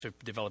to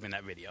developing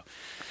that video.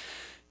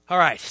 All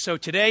right, so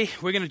today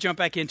we're going to jump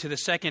back into the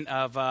second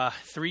of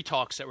 3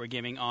 talks that we're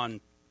giving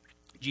on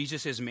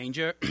Jesus'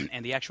 manger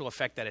and the actual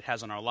effect that it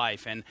has on our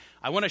life. And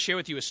I want to share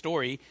with you a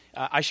story.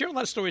 I share a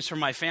lot of stories from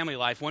my family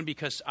life, one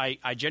because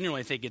I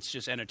genuinely think it's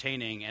just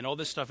entertaining, and all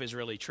this stuff is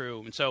really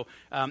true. And so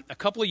a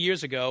couple of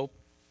years ago,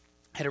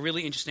 had a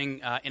really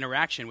interesting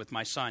interaction with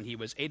my son. He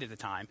was 8 at the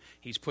time.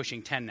 He's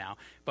pushing 10 now.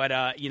 But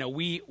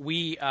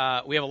we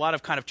have a lot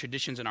of kind of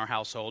traditions in our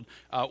household.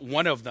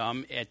 One of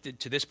them,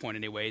 to this point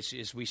anyways,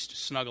 is we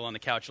snuggle on the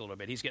couch a little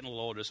bit. He's getting a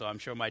little older, so I'm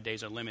sure my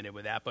days are limited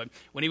with that. But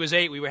when he was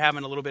 8, we were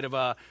having a little bit of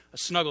a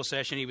snuggle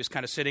session. He was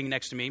kind of sitting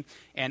next to me,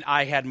 and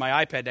I had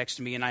my iPad next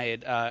to me, and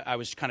I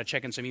was kind of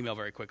checking some email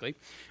very quickly.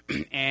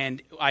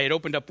 And I had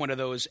opened up one of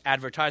those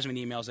advertisement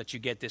emails that you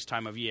get this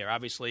time of year.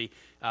 Obviously,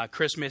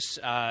 Christmas,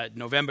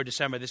 November,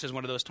 December, this is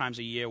one of those times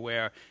of year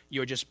where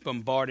you're just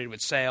bombarded with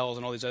sales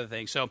and all these other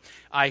things. So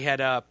I had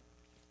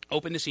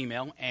opened this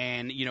email,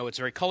 and, it's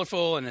very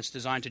colorful, and it's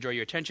designed to draw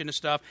your attention to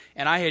stuff.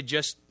 And I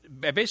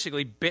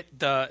basically bit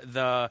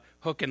the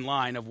hook and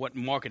line of what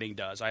marketing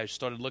does. I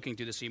started looking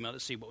through this email to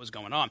see what was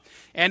going on.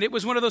 And it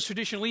was one of those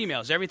traditional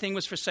emails. Everything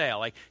was for sale.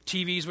 Like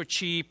TVs were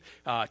cheap,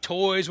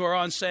 toys were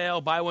on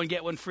sale, buy one,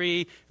 get one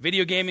free,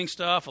 video gaming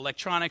stuff,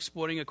 electronics,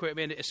 sporting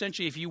equipment.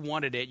 Essentially, if you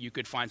wanted it, you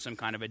could find some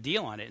kind of a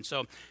deal on it. And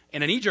so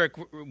in a knee-jerk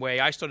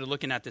way, I started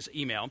looking at this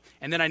email,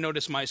 and then I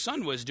noticed my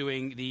son was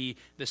doing the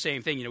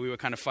same thing. We were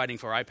kind of fighting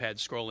for iPad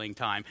scrolling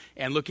time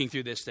and looking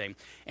through this thing.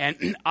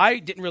 And I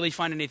didn't really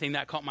find anything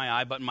that caught my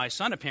eye, but my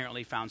son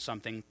apparently found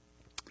something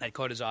that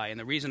caught his eye. And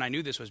the reason I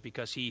knew this was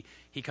because he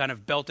kind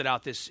of belted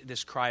out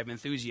this cry of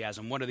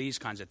enthusiasm, one of these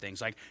kinds of things,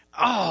 like,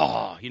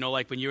 oh,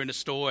 like when you're in a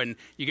store and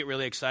you get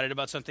really excited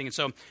about something. And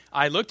so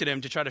I looked at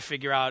him to try to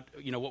figure out,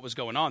 what was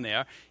going on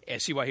there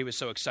and see why he was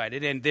so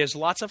excited. And there's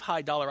lots of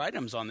high dollar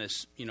items on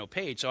this,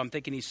 page. So I'm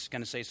thinking he's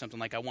going to say something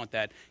like, I want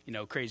that,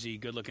 crazy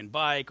good looking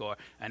bike or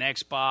an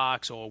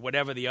Xbox or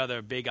whatever the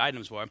other big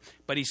items were.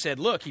 But he said,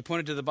 look, he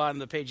pointed to the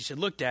bottom of the page. He said,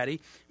 look,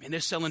 Daddy, man,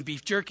 they're selling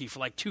beef jerky for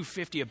like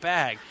 $2.50 a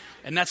bag.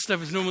 And that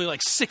stuff is normally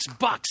like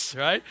 $6,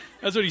 right?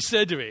 That's what he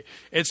said to me.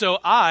 And so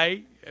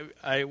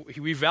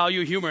we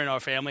value humor in our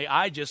family.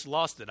 I just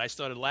lost it. I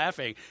started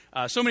laughing.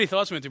 So many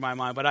thoughts went through my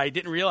mind, but I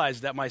didn't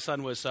realize that my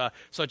son was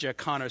such a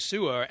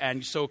connoisseur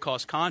and so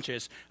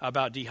cost-conscious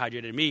about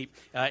dehydrated meat.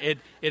 It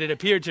had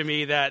appeared to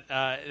me that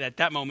at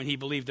that moment he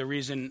believed the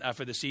reason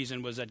for the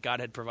season was that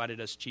God had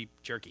provided us cheap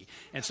jerky.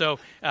 And so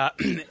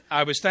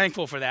I was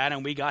thankful for that,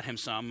 and we got him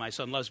some. My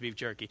son loves beef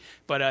jerky.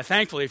 But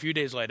thankfully, a few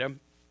days later,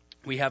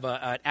 we have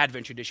an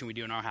Advent tradition we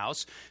do in our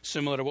house,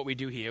 similar to what we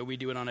do here. We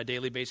do it on a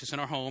daily basis in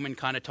our home and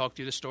kind of talk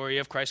through the story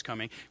of Christ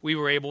coming. We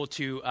were able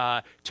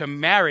to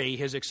marry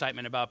his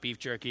excitement about beef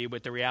jerky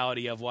with the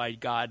reality of why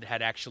God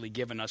had actually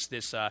given us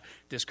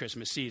this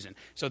Christmas season.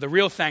 So the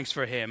real thanks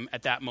for him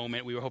at that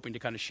moment, we were hoping to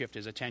kind of shift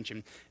his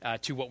attention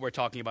to what we're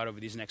talking about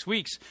over these next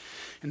weeks.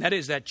 And that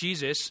is that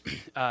Jesus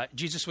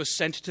was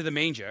sent to the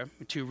manger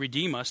to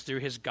redeem us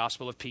through his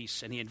gospel of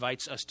peace. And he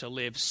invites us to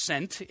live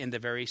sent in the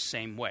very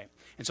same way.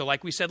 And so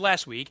like we said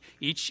last week,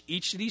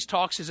 each of these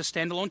talks is a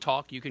standalone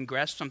talk. You can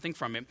grasp something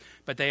from it,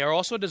 but they are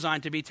also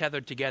designed to be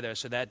tethered together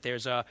so that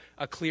there's a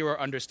clearer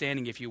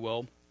understanding, if you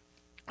will,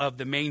 of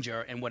the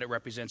manger and what it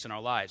represents in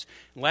our lives.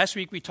 Last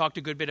week we talked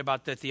a good bit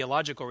about the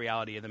theological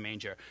reality of the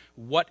manger,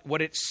 what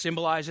it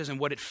symbolizes and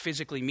what it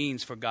physically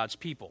means for God's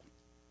people.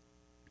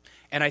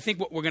 And I think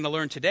what we're going to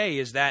learn today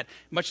is that,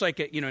 much like,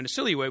 in a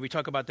silly way, we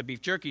talk about the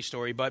beef jerky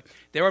story, but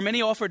there are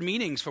many offered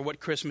meanings for what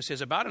Christmas is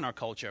about in our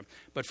culture.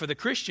 But for the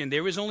Christian,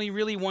 there is only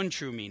really one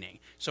true meaning.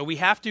 So we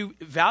have to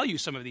value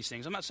some of these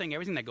things. I'm not saying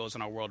everything that goes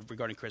in our world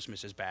regarding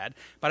Christmas is bad,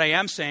 but I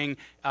am saying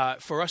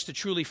for us to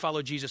truly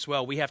follow Jesus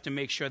well, we have to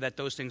make sure that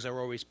those things are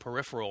always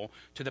peripheral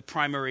to the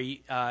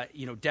primary,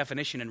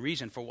 definition and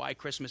reason for why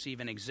Christmas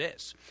even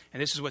exists.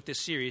 And this is what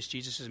this series,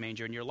 Jesus'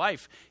 Manger in Your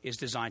Life, is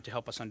designed to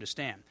help us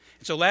understand.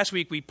 And so last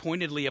week we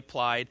pointedly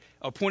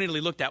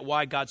looked at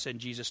why God sent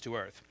Jesus to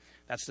earth.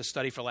 That's the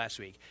study for last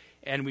week.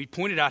 And we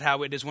pointed out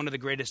how it is one of the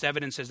greatest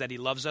evidences that he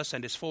loves us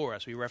and is for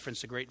us. We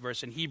referenced a great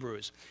verse in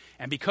Hebrews.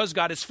 And because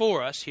God is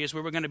for us, here's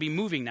where we're going to be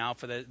moving now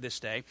for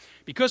this day.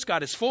 Because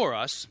God is for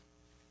us,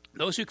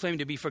 those who claim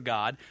to be for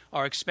God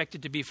are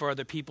expected to be for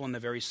other people in the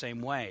very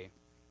same way.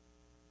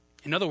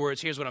 In other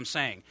words, here's what I'm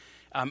saying.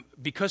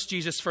 Because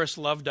Jesus first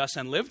loved us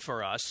and lived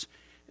for us,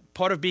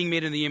 part of being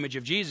made in the image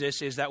of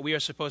Jesus is that we are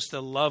supposed to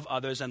love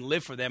others and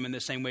live for them in the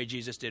same way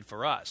Jesus did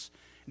for us.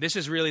 This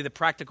is really the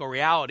practical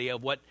reality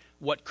of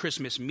what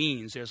Christmas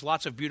means. There's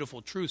lots of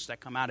beautiful truths that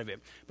come out of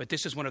it, but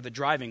this is one of the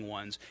driving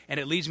ones.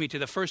 And it leads me to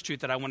the first truth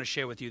that I want to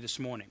share with you this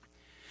morning.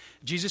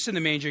 Jesus in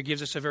the manger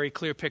gives us a very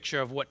clear picture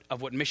of what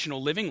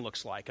missional living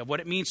looks like, of what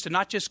it means to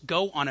not just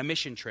go on a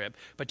mission trip,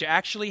 but to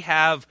actually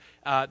have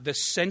the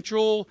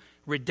central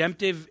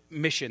redemptive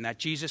mission that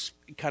Jesus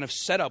kind of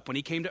set up when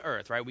he came to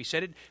earth, right? We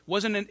said it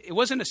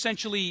wasn't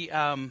essentially,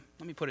 let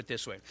me put it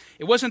this way.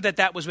 It wasn't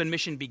that was when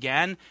mission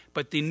began,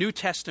 but the New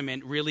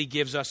Testament really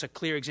gives us a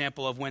clear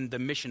example of when the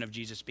mission of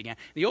Jesus began.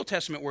 The Old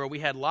Testament, where we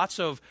had lots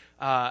of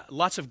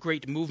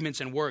great movements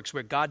and works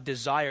where God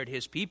desired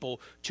his people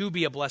to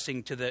be a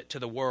blessing to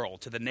the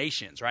world, to the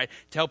nations, right?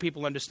 To help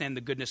people understand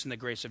the goodness and the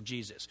grace of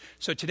Jesus.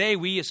 So today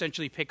we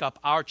essentially pick up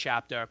our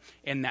chapter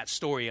in that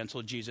story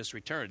until Jesus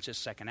returns, his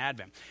second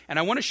advent. And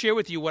I want to share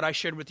with you what I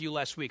shared with you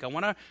last week. I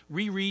want to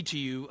reread to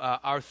you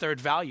our third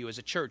value as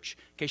a church.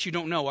 In case you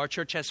don't know, our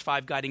church has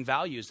 5 guiding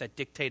values that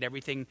dictate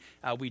everything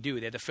we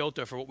do. They're the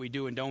filter for what we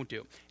do and don't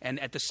do. And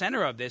at the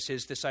center of this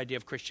is this idea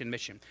of Christian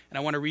mission. And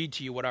I want to read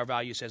to you what our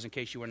value says in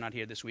case you were not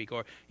here this week.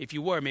 Or if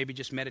you were, maybe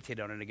just meditate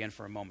on it again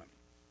for a moment.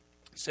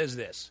 It says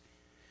this: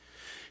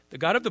 the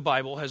God of the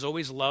Bible has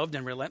always loved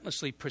and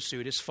relentlessly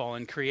pursued his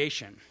fallen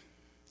creation.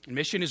 And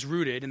mission is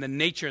rooted in the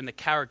nature and the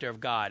character of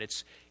God.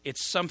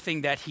 It's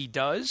something that he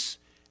does,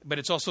 but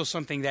it's also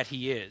something that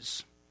he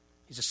is.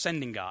 He's a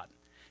sending God.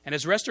 And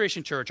as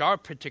Restoration Church, our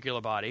particular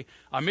body,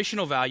 our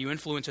missional value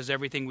influences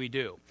everything we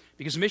do.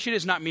 Because mission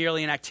is not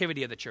merely an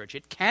activity of the church.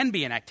 It can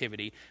be an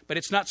activity, but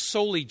it's not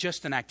solely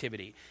just an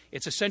activity.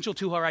 It's essential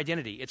to our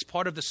identity. It's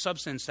part of the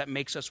substance that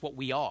makes us what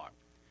we are.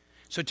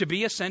 So to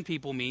be a sent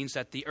people means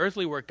that the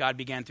earthly work God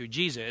began through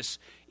Jesus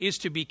is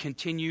to be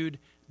continued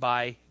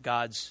by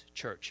God's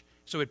church.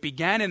 So it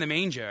began in the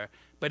manger,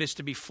 but is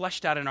to be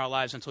fleshed out in our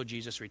lives until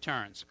Jesus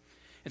returns.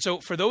 And so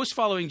for those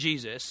following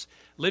Jesus,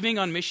 living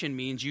on mission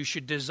means you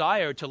should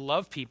desire to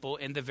love people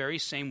in the very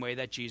same way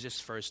that Jesus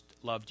first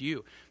loved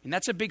you. And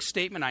that's a big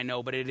statement, I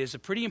know, but it is a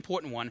pretty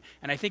important one,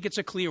 and I think it's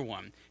a clear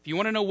one. If you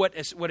want to know what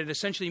it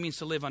essentially means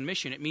to live on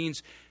mission, it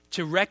means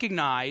to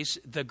recognize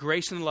the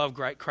grace and the love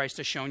Christ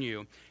has shown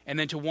you, and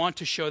then to want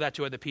to show that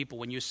to other people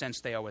when you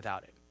sense they are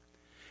without it.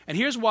 And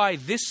here's why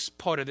this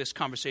part of this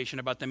conversation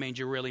about the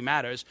manger really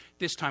matters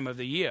this time of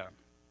the year.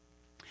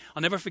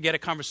 I'll never forget a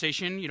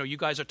conversation. You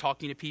guys are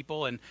talking to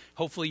people, and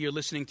hopefully you're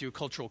listening through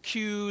cultural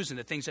cues and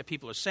the things that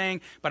people are saying.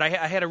 But I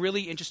had a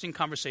really interesting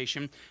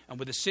conversation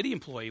with a city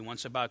employee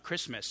once about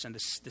Christmas and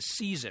the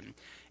season.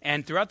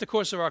 And throughout the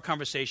course of our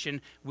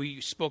conversation, we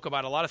spoke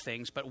about a lot of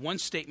things, but one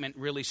statement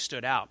really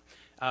stood out.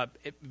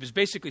 It was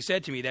basically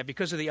said to me that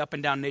because of the up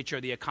and down nature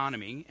of the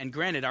economy, and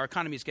granted, our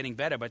economy is getting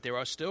better, but there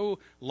are still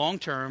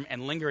long-term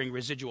and lingering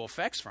residual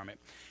effects from it.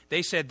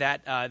 They said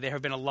that there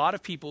have been a lot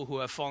of people who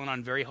have fallen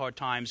on very hard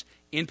times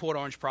in Port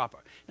Orange proper.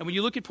 And when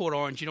you look at Port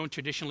Orange, you don't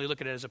traditionally look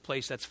at it as a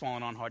place that's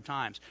fallen on hard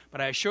times. But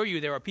I assure you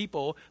there are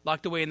people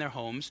locked away in their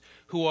homes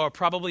who are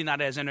probably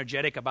not as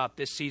energetic about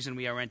this season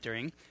we are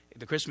entering,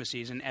 the Christmas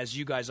season, as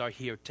you guys are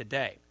here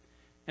today.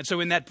 And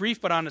so in that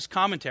brief but honest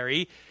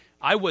commentary,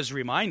 I was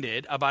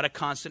reminded about a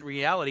constant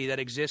reality that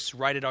exists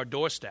right at our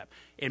doorstep.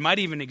 It might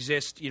even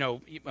exist,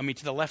 to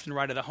the left and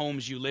right of the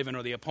homes you live in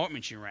or the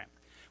apartments you rent.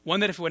 One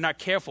that if we're not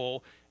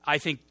careful, I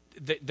think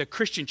the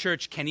Christian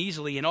church can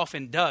easily and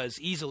often does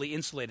easily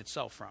insulate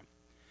itself from.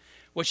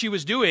 What she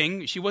was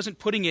doing, she wasn't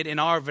putting it in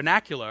our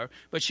vernacular,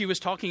 but she was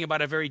talking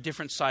about a very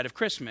different side of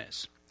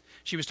Christmas.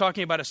 She was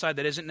talking about a side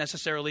that isn't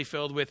necessarily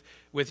filled with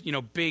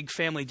big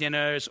family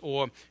dinners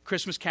or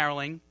Christmas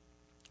caroling.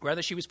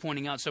 Rather, she was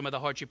pointing out some of the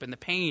hardship and the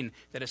pain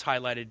that is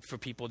highlighted for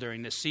people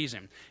during this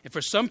season. And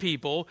for some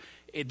people,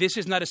 this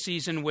is not a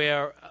season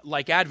where,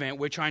 like Advent,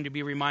 we're trying to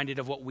be reminded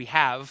of what we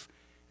have.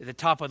 At the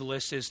top of the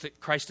list is that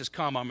Christ has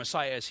come, our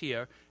Messiah is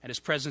here, and his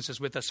presence is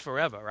with us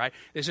forever, right?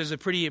 This is a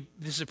pretty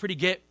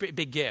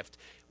big gift.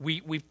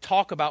 We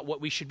talk about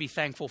what we should be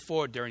thankful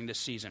for during this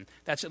season.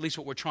 That's at least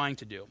what we're trying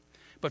to do.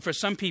 But for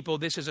some people,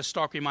 this is a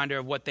stark reminder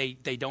of what they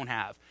don't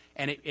have,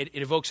 and it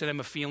evokes in them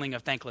a feeling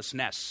of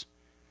thanklessness.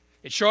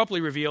 It sharply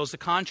reveals the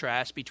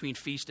contrast between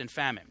feast and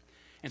famine.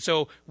 And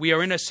so we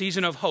are in a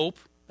season of hope.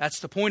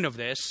 That's the point of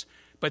this.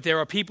 But there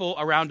are people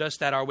around us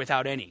that are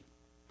without any.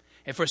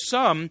 And for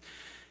some,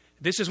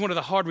 this is one of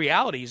the hard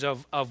realities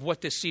of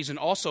what this season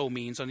also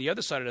means on the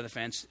other side of the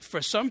fence.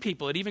 For some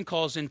people, it even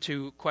calls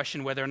into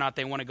question whether or not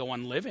they want to go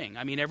on living.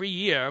 I mean, every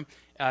year,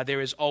 there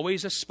is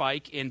always a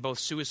spike in both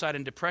suicide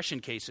and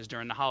depression cases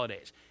during the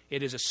holidays.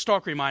 It is a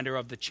stark reminder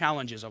of the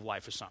challenges of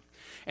life for some.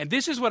 And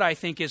this is what I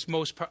think is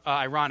most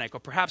ironic, or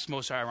perhaps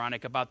most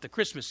ironic, about the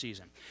Christmas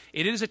season.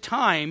 It is a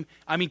time,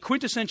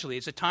 quintessentially,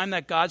 it's a time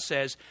that God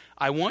says,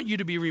 I want you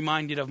to be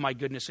reminded of my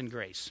goodness and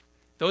grace.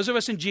 Those of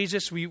us in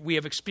Jesus, we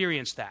have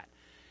experienced that.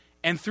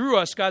 And through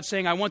us, God's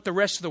saying, I want the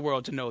rest of the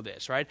world to know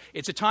this, right?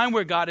 It's a time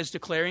where God is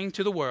declaring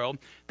to the world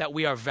that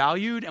we are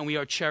valued and we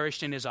are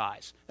cherished in his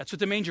eyes. That's what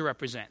the manger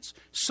represents.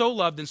 So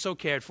loved and so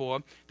cared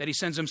for that he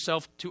sends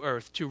himself to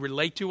earth to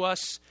relate to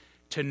us,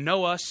 to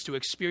know us, to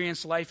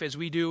experience life as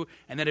we do,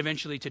 and then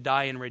eventually to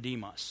die and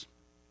redeem us.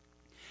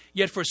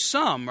 Yet for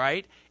some,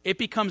 right, it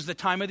becomes the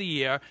time of the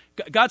year.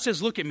 God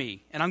says, look at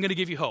me, and I'm going to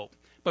give you hope.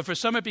 But for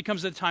some, it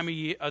becomes the time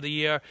of the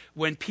year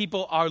when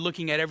people are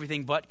looking at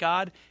everything but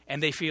God,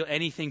 and they feel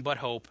anything but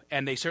hope,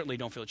 and they certainly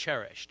don't feel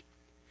cherished.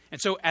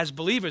 And so as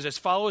believers, as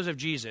followers of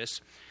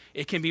Jesus,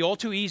 it can be all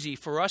too easy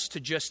for us to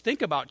just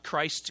think about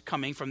Christ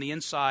coming from the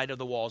inside of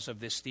the walls of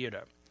this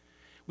theater.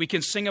 We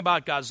can sing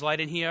about God's light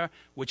in here,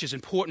 which is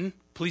important.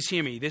 Please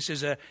hear me. This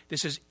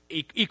is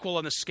equal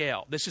on the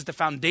scale. This is the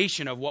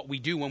foundation of what we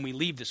do when we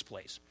leave this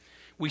place.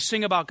 We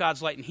sing about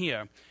God's light in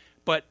here,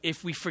 but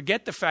if we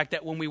forget the fact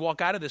that when we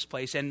walk out of this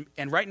place, and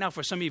right now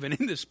for some even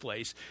in this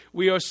place,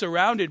 we are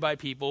surrounded by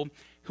people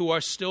who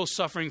are still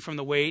suffering from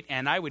the weight,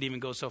 and I would even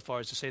go so far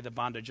as to say the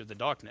bondage of the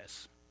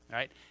darkness.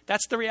 Right?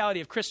 That's the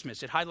reality of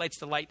Christmas. It highlights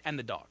the light and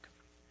the dark.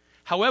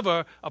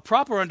 However, a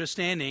proper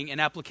understanding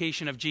and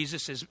application of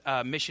Jesus'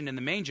 mission in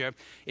the manger,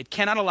 it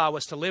cannot allow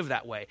us to live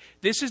that way.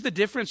 This is the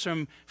difference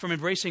from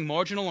embracing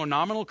marginal or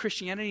nominal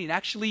Christianity and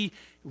actually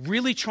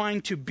really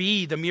trying to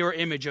be the mirror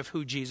image of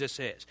who Jesus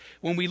is.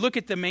 When we look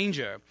at the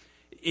manger,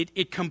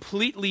 it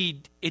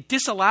completely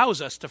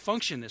disallows us to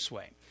function this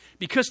way.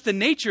 Because the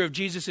nature of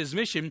Jesus'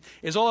 mission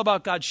is all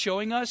about God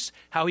showing us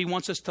how he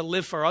wants us to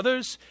live for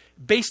others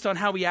based on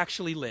how we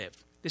actually live.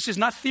 This is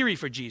not theory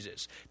for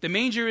Jesus. The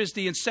manger is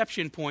the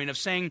inception point of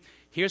saying,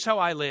 here's how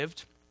I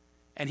lived,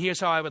 and here's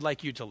how I would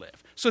like you to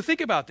live. So think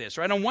about this,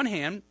 right? On one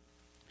hand,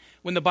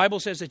 when the Bible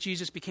says that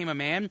Jesus became a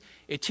man,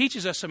 it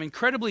teaches us some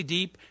incredibly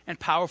deep and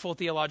powerful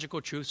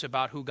theological truths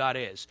about who God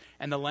is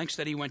and the lengths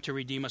that he went to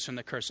redeem us from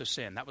the curse of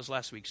sin. That was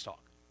last week's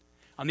talk.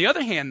 On the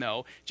other hand,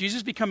 though,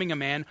 Jesus becoming a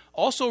man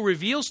also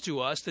reveals to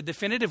us the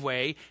definitive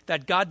way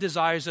that God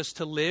desires us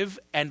to live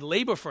and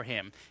labor for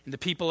him and the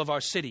people of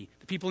our city,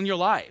 the people in your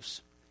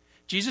lives.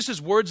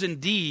 Jesus' words and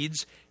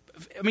deeds,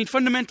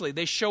 fundamentally,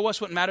 they show us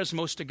what matters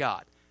most to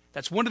God.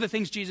 That's one of the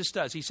things Jesus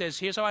does. He says,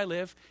 here's how I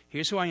live,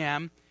 here's who I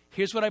am,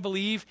 here's what I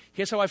believe,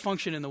 here's how I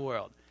function in the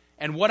world.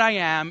 And what I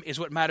am is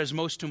what matters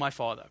most to my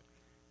Father.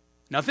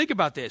 Now think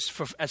about this.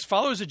 As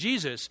followers of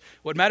Jesus,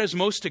 what matters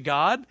most to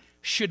God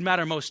should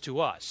matter most to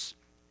us.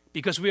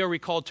 Because we are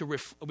called to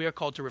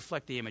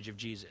reflect the image of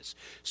Jesus.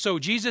 So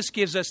Jesus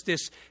gives us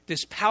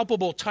this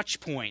palpable touch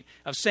point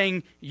of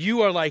saying,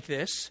 you are like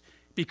this,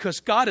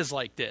 because God is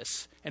like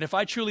this. And if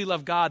I truly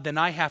love God, then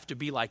I have to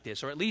be like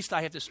this. Or at least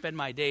I have to spend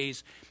my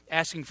days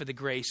asking for the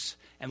grace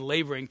and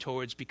laboring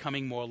towards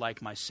becoming more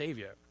like my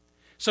Savior.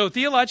 So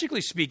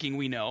theologically speaking,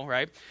 we know,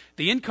 right,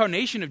 the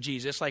incarnation of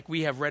Jesus, like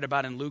we have read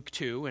about in Luke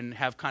 2 and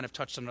have kind of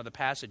touched on other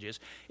passages,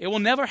 it will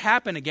never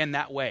happen again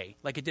that way,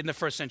 like it did in the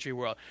first century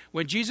world.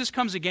 When Jesus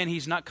comes again,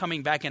 he's not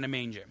coming back in a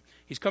manger.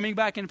 He's coming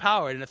back in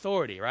power and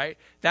authority, right?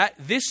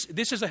 This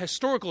is a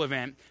historical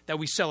event that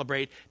we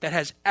celebrate that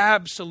has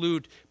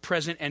absolute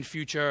present and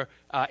future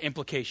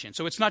implications.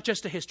 So it's not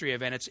just a history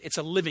event, it's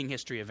a living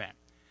history event.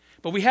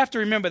 But we have to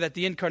remember that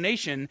the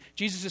incarnation,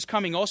 Jesus'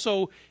 coming, it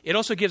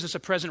also gives us a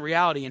present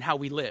reality in how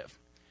we live.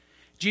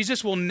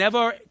 Jesus will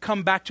never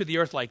come back to the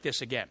earth like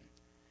this again.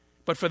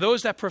 But for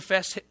those that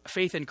profess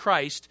faith in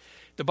Christ,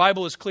 the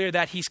Bible is clear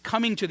that he's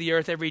coming to the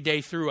earth every day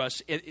through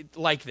us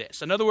like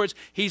this. In other words,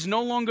 he's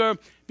no longer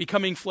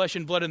becoming flesh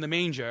and blood in the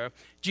manger.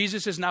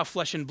 Jesus is now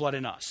flesh and blood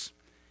in us.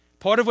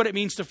 Part of what it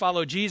means to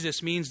follow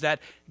Jesus means that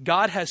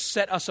God has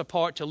set us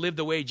apart to live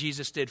the way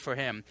Jesus did for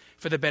him,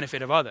 for the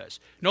benefit of others.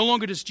 No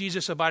longer does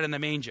Jesus abide in the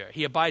manger.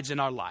 He abides in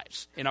our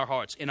lives, in our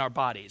hearts, in our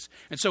bodies.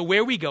 And so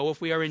where we go,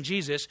 if we are in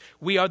Jesus,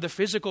 we are the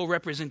physical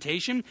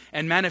representation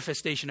and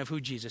manifestation of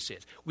who Jesus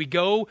is. We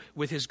go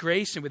with his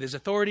grace and with his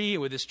authority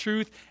and with his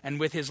truth and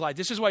with his light.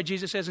 This is why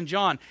Jesus says in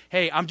John,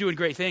 hey, I'm doing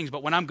great things,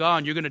 but when I'm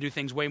gone, you're going to do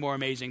things way more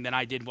amazing than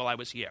I did while I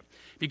was here.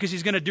 Because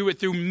he's going to do it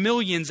through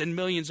millions and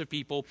millions of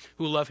people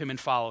who love him and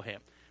follow him.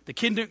 The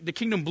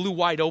kingdom blew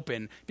wide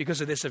open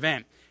because of this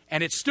event.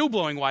 And it's still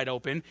blowing wide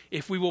open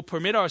if we will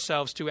permit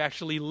ourselves to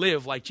actually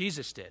live like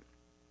Jesus did.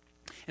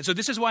 And so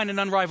this is why in an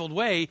unrivaled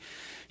way,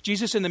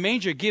 Jesus in the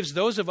manger gives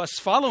those of us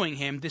following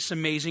him this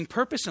amazing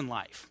purpose in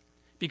life.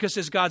 Because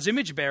as God's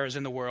image bearers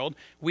in the world,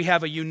 we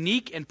have a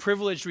unique and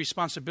privileged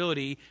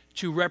responsibility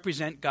to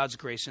represent God's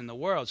grace in the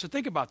world. So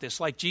think about this.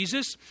 Like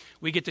Jesus,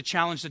 we get to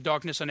challenge the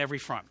darkness on every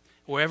front.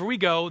 Wherever we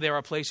go, there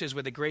are places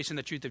where the grace and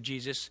the truth of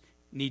Jesus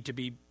need to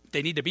be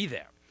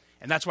there.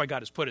 And that's why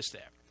God has put us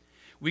there.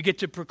 We get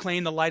to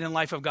proclaim the light and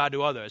life of God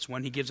to others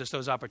when he gives us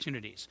those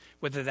opportunities,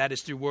 whether that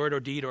is through word or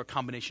deed or a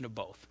combination of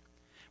both.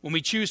 When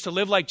we choose to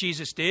live like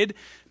Jesus did,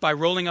 by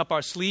rolling up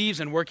our sleeves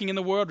and working in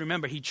the world,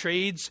 remember, he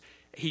trades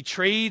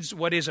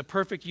what is a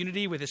perfect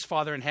unity with his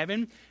Father in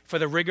heaven for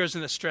the rigors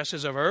and the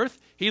stresses of earth.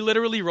 He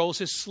literally rolls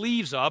his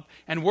sleeves up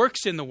and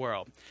works in the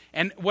world.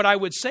 And what I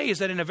would say is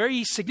that in a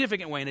very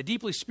significant way, in a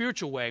deeply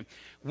spiritual way,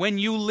 when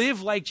you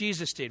live like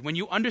Jesus did, when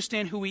you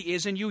understand who he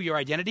is in you, your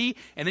identity,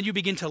 and then you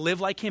begin to live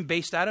like him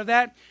based out of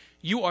that,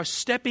 you are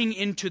stepping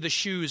into the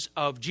shoes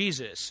of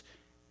Jesus.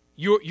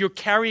 You're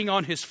carrying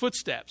on his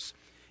footsteps.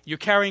 You're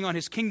carrying on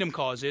his kingdom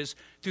causes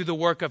through the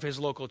work of his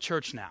local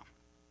church now.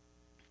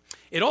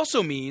 It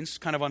also means,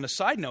 kind of on the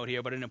side note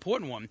here, but an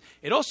important one,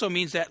 it also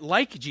means that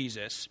like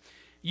Jesus,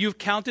 you've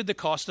counted the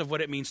cost of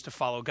what it means to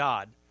follow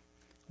God.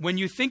 When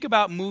you think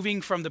about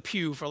moving from the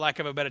pew, for lack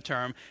of a better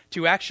term,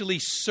 to actually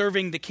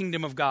serving the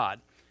kingdom of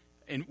God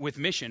with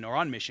mission or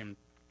on mission,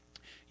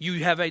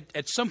 you have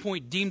at some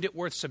point deemed it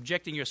worth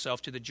subjecting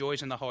yourself to the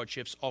joys and the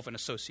hardships often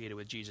associated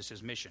with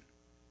Jesus' mission.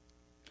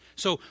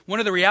 So one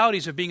of the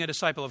realities of being a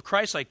disciple of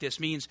Christ like this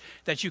means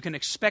that you can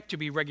expect to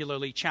be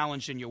regularly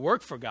challenged in your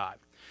work for God,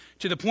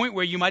 to the point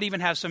where you might even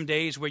have some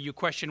days where you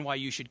question why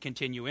you should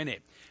continue in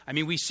it. I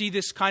mean, we see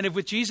this kind of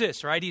with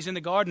Jesus, right? He's in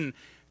the garden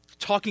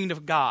talking to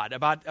God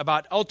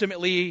about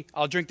ultimately,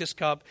 I'll drink this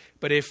cup,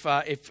 but if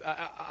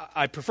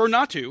I prefer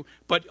not to,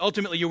 but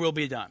ultimately your will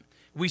be done.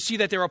 We see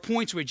that there are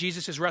points where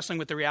Jesus is wrestling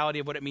with the reality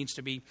of what it means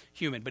to be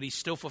human, but he's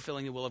still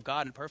fulfilling the will of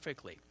God and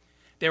perfectly.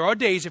 There are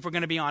days, if we're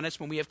going to be honest,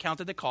 when we have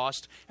counted the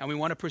cost and we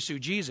want to pursue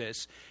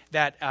Jesus,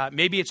 that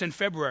maybe it's in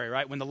February,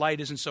 right, when the light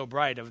isn't so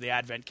bright of the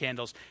Advent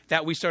candles,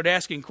 that we start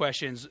asking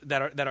questions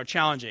that are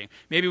challenging.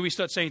 Maybe we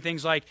start saying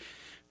things like,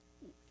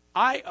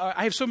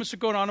 I have so much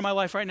going on in my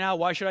life right now.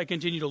 Why should I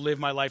continue to live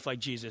my life like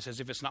Jesus as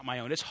if it's not my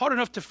own? It's hard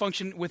enough to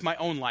function with my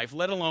own life,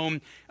 let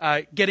alone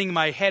getting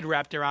my head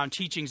wrapped around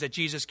teachings that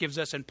Jesus gives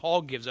us and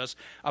Paul gives us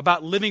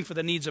about living for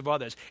the needs of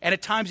others, and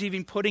at times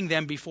even putting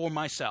them before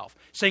myself,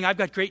 saying I've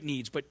got great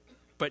needs, but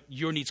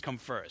your needs come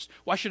first.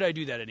 Why should I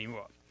do that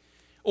anymore?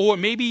 Or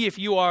maybe if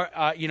you are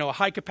a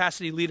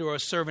high-capacity leader or a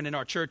servant in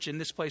our church in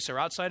this place or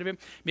outside of it,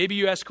 maybe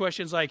you ask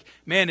questions like,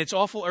 man, it's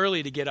awful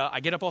early to get up.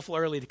 I get up awful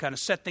early to kind of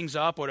set things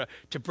up or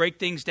to break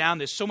things down.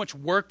 There's so much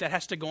work that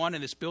has to go on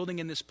in this building,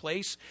 in this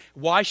place.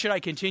 Why should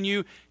I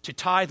continue to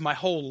tithe my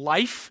whole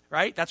life,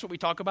 right? That's what we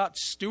talk about,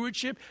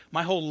 stewardship,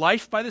 my whole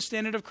life by the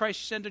standard of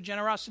Christ-centered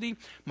generosity,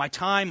 my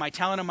time, my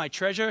talent, and my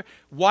treasure.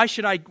 Why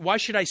should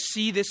I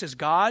see this as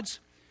God's?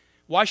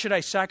 Why should I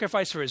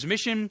sacrifice for his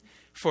mission,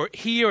 for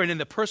here and in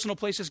the personal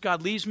places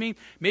God leaves me?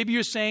 Maybe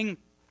you're saying,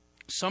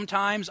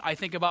 sometimes I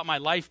think about my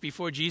life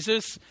before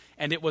Jesus,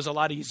 and it was a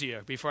lot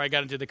easier before I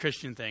got into the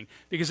Christian thing.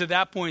 Because at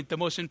that point, the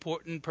most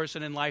important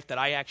person in life that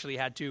I actually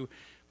had to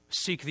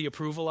seek the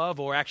approval of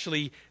or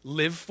actually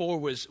live for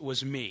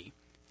was me.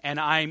 And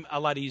I'm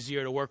a lot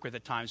easier to work with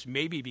at times,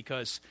 maybe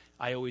because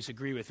I always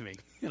agree with me,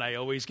 and I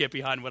always get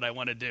behind what I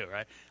want to do,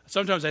 right?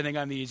 Sometimes I think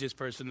I'm the easiest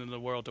person in the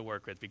world to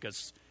work with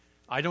because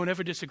I don't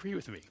ever disagree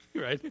with me,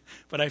 right?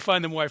 But I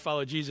find the more I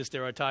follow Jesus,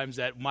 there are times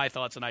that my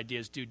thoughts and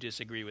ideas do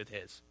disagree with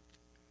his.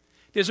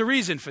 There's a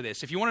reason for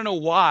this. If you want to know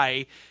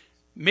why,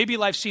 maybe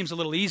life seems a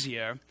little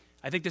easier.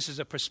 I think this is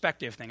a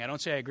perspective thing. I don't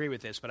say I agree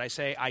with this, but I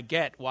say I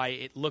get why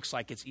it looks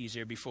like it's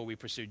easier before we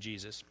pursue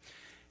Jesus.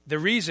 The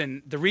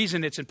reason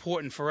it's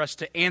important for us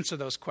to answer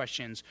those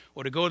questions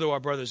or to go to our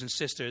brothers and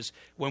sisters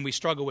when we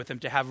struggle with them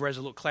to have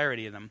resolute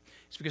clarity in them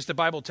is because the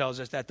Bible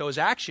tells us that those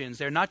actions,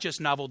 they're not just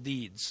novel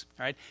deeds,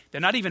 right? They're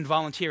not even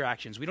volunteer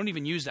actions. We don't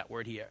even use that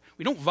word here.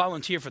 We don't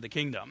volunteer for the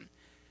kingdom.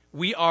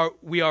 We are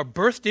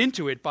birthed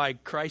into it by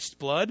Christ's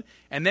blood,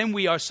 and then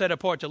we are set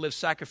apart to live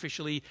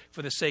sacrificially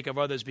for the sake of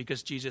others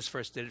because Jesus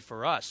first did it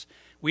for us.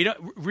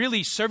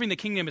 Really, serving the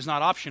kingdom is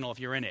not optional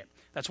if you're in it.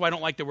 That's why I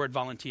don't like the word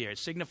volunteer. It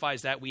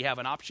signifies that we have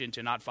an option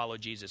to not follow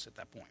Jesus at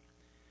that point.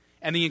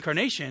 And the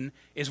incarnation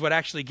is what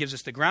actually gives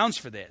us the grounds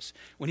for this.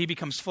 When he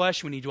becomes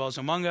flesh, when he dwells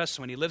among us,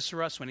 when he lives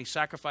for us, when he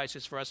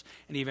sacrifices for us,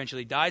 and he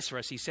eventually dies for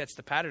us, he sets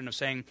the pattern of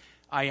saying,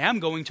 I am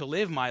going to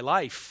live my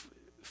life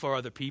for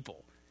other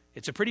people.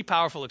 It's a pretty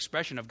powerful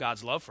expression of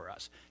God's love for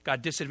us.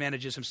 God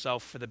disadvantages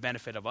himself for the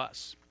benefit of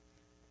us.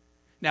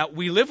 Now,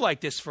 we live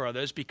like this for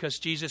others because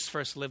Jesus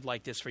first lived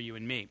like this for you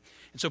and me.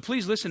 And so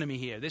please listen to me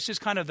here. This is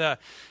kind of if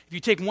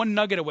you take one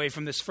nugget away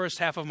from this first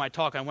half of my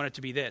talk, I want it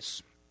to be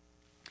this.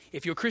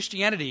 If your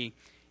Christianity,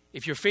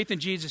 if your faith in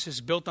Jesus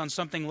is built on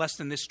something less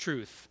than this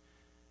truth,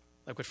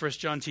 like what 1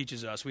 John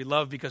teaches us, we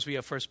love because we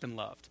have first been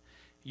loved.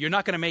 You're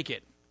not going to make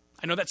it.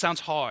 I know that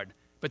sounds hard,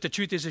 but the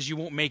truth is you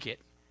won't make it.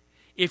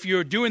 If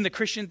you're doing the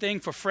Christian thing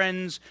for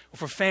friends or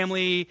for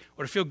family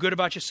or to feel good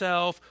about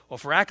yourself or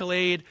for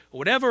accolade or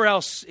whatever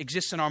else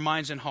exists in our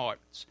minds and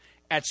hearts,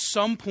 at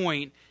some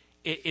point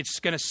it's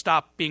going to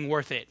stop being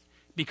worth it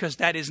because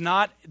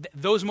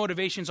those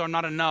motivations are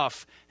not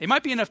enough. They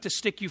might be enough to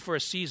stick you for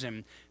a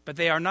season, but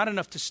they are not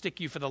enough to stick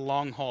you for the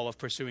long haul of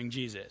pursuing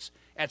Jesus.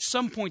 At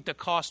some point the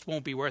cost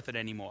won't be worth it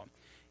anymore.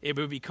 It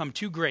will become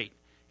too great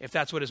if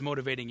that's what is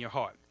motivating your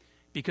heart.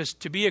 Because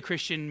to be a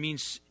Christian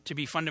means to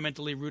be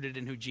fundamentally rooted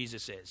in who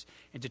Jesus is.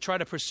 And to try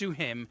to pursue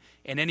him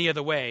in any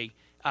other way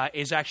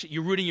is actually,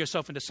 you're rooting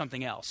yourself into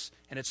something else.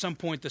 And at some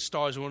point, the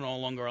stars will no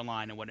longer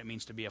align in what it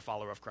means to be a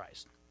follower of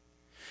Christ.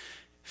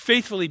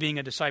 Faithfully being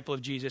a disciple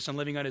of Jesus and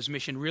living on his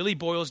mission really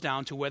boils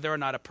down to whether or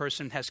not a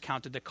person has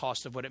counted the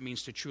cost of what it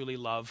means to truly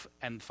love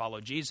and follow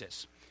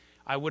Jesus.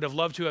 I would have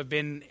loved to have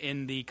been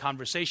in the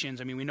conversations.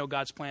 I mean, we know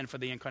God's plan for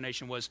the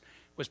incarnation was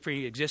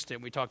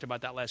pre-existent. We talked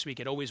about that last week.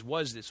 It always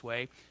was this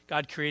way.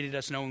 God created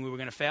us knowing we were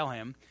going to fail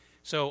him.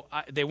 So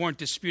they weren't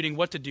disputing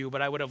what to do,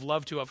 but I would have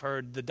loved to have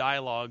heard the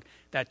dialogue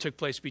that took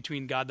place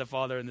between God the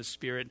Father and the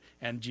Spirit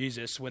and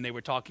Jesus when they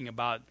were talking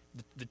about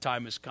the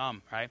time has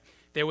come, right?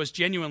 There was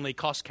genuinely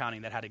cost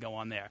counting that had to go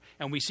on there.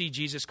 And we see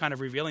Jesus kind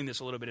of revealing this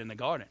a little bit in the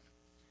garden.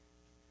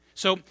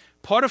 So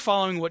part of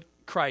following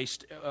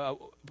Christ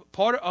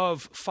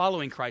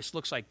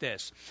looks like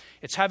this.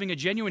 It's having a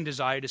genuine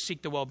desire to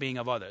seek the well-being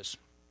of others,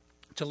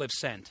 to live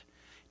sent,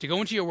 to go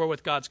into your world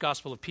with God's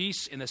gospel of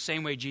peace in the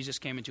same way Jesus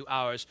came into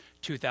ours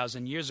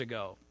 2,000 years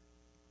ago.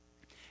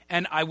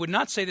 And I would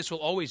not say this will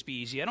always be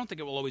easy. I don't think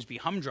it will always be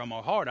humdrum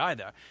or hard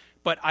either.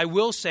 But I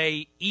will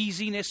say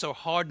easiness or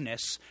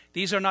hardness,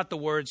 these are not the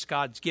words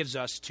God gives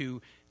us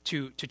to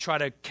try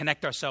to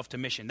connect ourselves to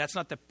mission. That's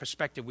not the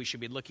perspective we should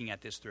be looking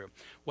at this through.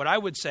 What I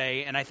would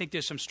say, and I think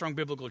there's some strong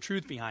biblical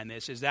truth behind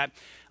this, is that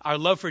our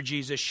love for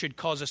Jesus should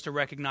cause us to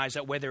recognize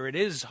that whether it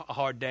is a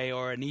hard day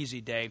or an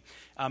easy day,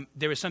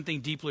 there is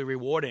something deeply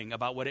rewarding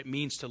about what it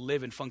means to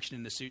live and function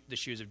in the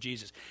shoes of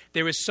Jesus.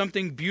 There is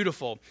something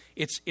beautiful.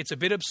 It's a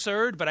bit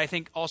absurd, but I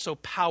think also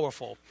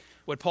powerful.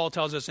 What Paul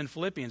tells us in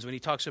Philippians when he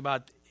talks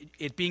about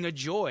it being a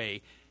joy.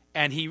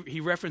 And he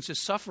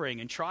references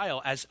suffering and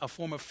trial as a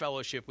form of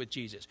fellowship with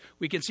Jesus.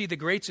 We can see the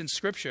greats in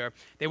Scripture.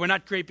 They were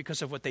not great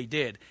because of what they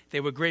did. They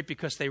were great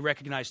because they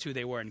recognized who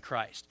they were in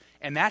Christ.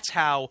 And that's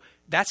how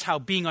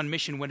being on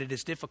mission when it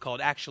is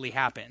difficult actually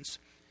happens.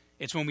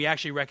 It's when we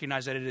actually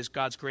recognize that it is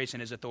God's grace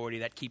and his authority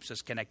that keeps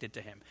us connected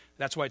to him.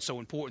 That's why it's so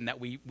important that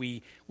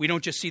we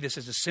don't just see this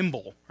as a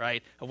symbol,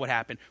 right, of what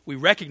happened. We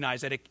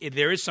recognize that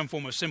there is some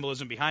form of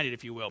symbolism behind it,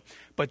 if you will.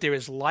 But there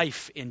is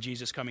life in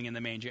Jesus coming in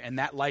the manger, and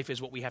that life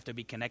is what we have to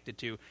be connected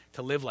to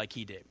live like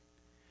he did.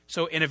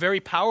 So in a very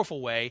powerful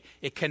way,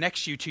 it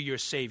connects you to your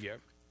Savior.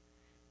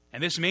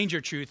 And this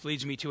manger truth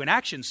leads me to an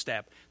action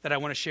step that I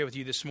want to share with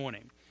you this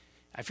morning.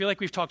 I feel like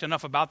we've talked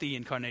enough about the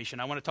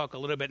incarnation. I want to talk a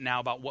little bit now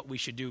about what we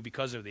should do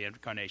because of the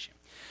incarnation.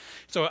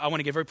 So I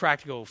want to get very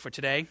practical for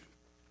today.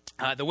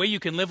 The way you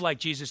can live like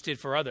Jesus did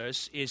for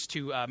others is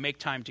to make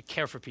time to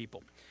care for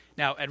people.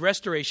 Now, at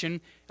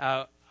Restoration,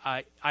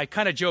 I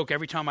kind of joke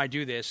every time I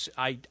do this.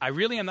 I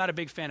really am not a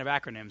big fan of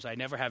acronyms. I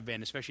never have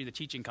been, especially the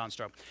teaching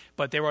construct.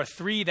 But there are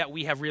 3 that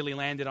we have really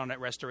landed on at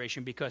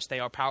Restoration because they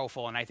are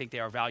powerful and I think they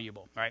are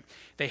valuable. Right?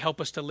 They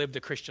help us to live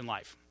the Christian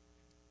life.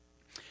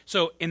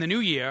 So in the new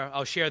year,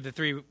 I'll share the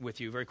 3 with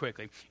you very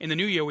quickly. In the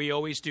new year, we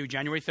always do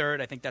January 3rd.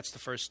 I think that's the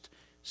first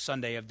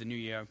Sunday of the new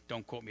year.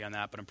 Don't quote me on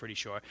that, but I'm pretty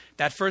sure.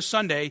 That first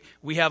Sunday,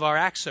 we have our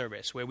Acts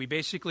service, where we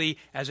basically,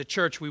 as a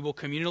church, we will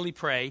communally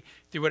pray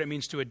through what it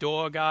means to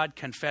adore God,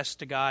 confess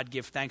to God,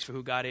 give thanks for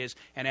who God is,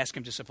 and ask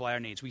him to supply our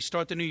needs. We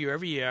start the new year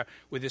every year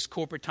with this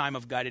corporate time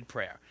of guided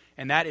prayer.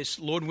 And that is,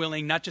 Lord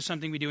willing, not just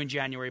something we do in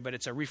January, but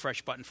it's a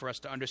refresh button for us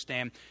to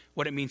understand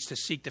what it means to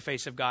seek the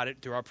face of God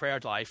through our prayer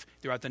life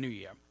throughout the new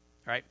year.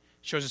 Right?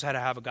 Shows us how to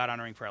have a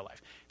God-honoring prayer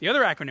life. The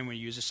other acronym we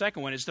use, the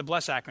second one, is the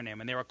BLESS acronym,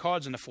 and there are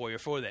cards in the foyer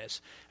for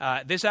this.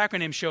 This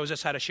acronym shows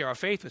us how to share our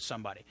faith with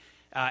somebody.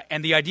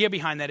 And the idea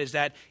behind that is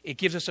that it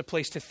gives us a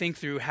place to think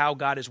through how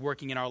God is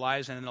working in our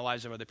lives and in the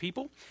lives of other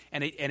people.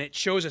 And it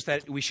shows us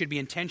that we should be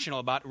intentional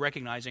about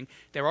recognizing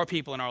there are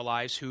people in our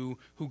lives who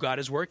God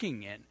is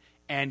working in.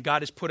 And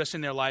God has put us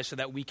in their lives so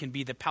that we can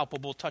be the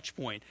palpable touch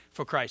point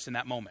for Christ in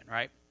that moment,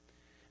 right?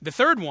 The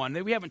third one,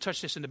 we haven't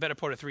touched this in the better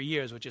part of 3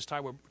 years, which is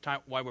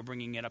why we're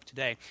bringing it up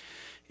today,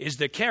 is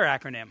the CARE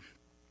acronym.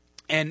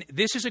 And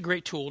this is a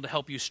great tool to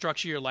help you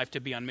structure your life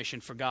to be on mission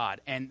for God.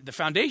 And the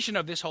foundation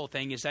of this whole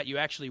thing is that you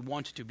actually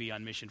want to be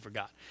on mission for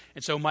God.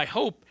 And so my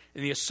hope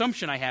and the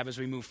assumption I have as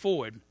we move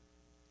forward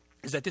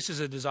is that this is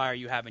a desire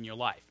you have in your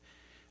life.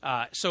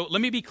 So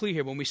let me be clear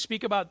here. When we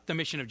speak about the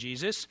mission of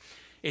Jesus,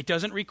 it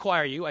doesn't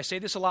require you, I say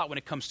this a lot when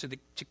it comes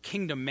to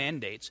kingdom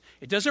mandates,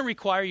 it doesn't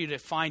require you to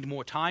find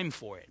more time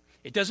for it.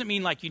 It doesn't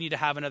mean like you need to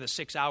have another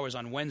 6 hours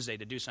on Wednesday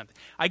to do something.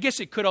 I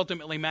guess it could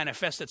ultimately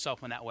manifest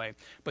itself in that way.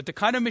 But the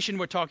kind of mission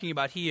we're talking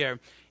about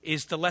here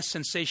is the less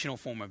sensational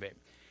form of it.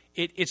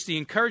 It's the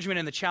encouragement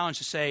and the challenge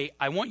to say,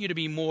 I want you to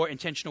be more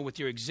intentional with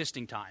your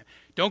existing time.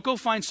 Don't go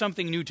find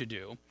something new to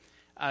do,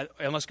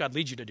 unless God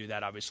leads you to do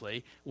that,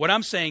 obviously. What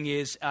I'm saying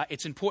is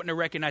it's important to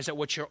recognize that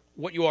what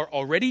you are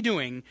already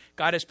doing,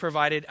 God has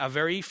provided a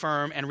very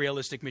firm and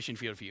realistic mission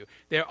field for you.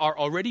 There are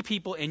already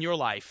people in your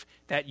life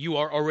that you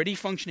are already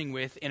functioning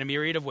with in a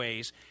myriad of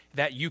ways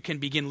that you can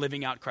begin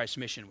living out Christ's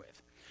mission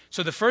with.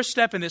 So the first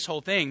step in this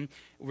whole thing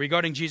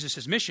regarding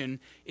Jesus' mission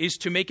is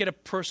to make it a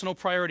personal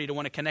priority to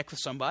want to connect with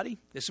somebody.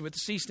 This is what the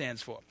C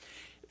stands for.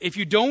 If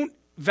you don't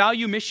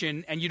value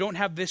mission and you don't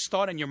have this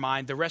thought in your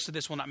mind, the rest of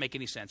this will not make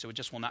any sense. It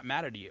just will not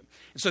matter to you.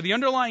 And so the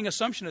underlying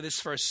assumption of this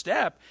first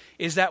step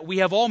is that we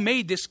have all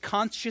made this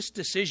conscious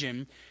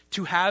decision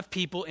to have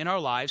people in our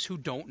lives who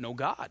don't know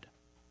God.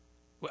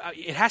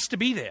 It has to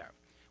be there.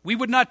 We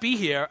would not be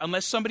here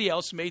unless somebody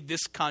else made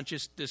this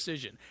conscious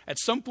decision. At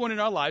some point in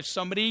our lives,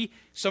 somebody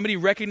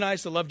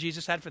recognized the love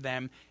Jesus had for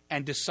them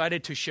and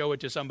decided to show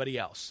it to somebody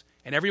else.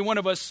 And every one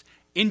of us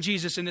in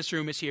Jesus in this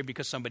room is here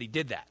because somebody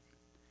did that.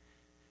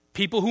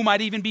 People who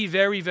might even be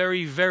very,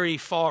 very, very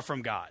far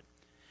from God.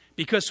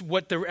 Because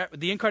what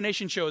the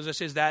incarnation shows us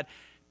is that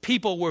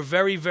people were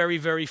very, very,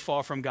 very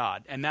far from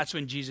God. And that's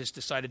when Jesus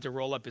decided to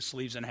roll up his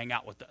sleeves and hang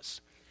out with us.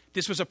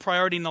 This was a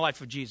priority in the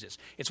life of Jesus.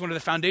 It's one of the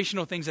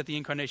foundational things that the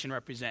incarnation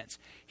represents.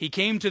 He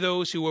came to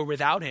those who were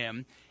without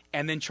him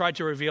and then tried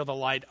to reveal the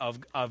light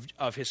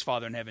of his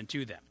Father in heaven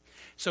to them.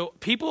 So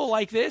people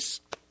like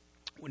this,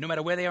 no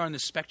matter where they are on the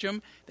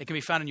spectrum, they can be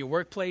found in your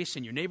workplace,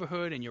 in your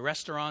neighborhood, in your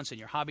restaurants, in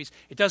your hobbies.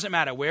 It doesn't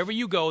matter. Wherever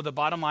you go, the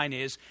bottom line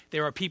is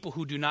there are people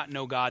who do not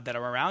know God that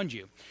are around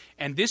you.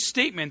 And this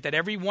statement that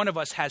every one of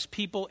us has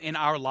people in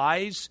our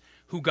lives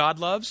who God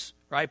loves,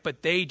 right?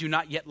 But they do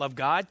not yet love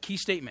God. Key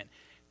statement.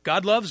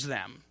 God loves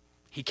them.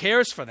 He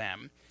cares for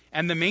them.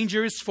 And the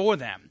manger is for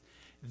them.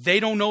 They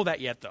don't know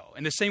that yet, though.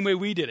 In the same way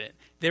we did it.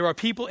 There are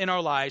people in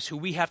our lives who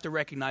we have to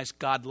recognize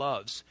God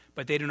loves,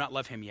 but they do not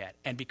love him yet.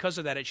 And because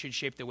of that, it should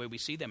shape the way we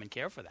see them and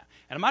care for them.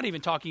 And I'm not even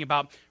talking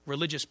about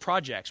religious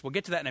projects. We'll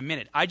get to that in a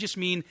minute. I just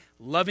mean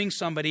loving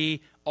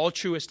somebody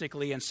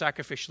altruistically and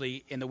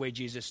sacrificially in the way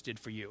Jesus did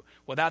for you,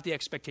 without the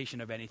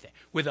expectation of anything,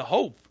 with the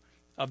hope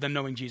of them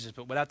knowing Jesus,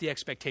 but without the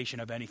expectation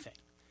of anything.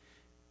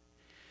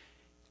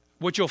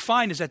 What you'll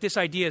find is that this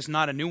idea is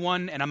not a new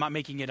one, and I'm not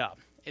making it up.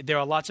 There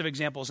are lots of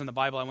examples in the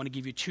Bible. I want to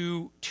give you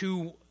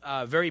two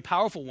very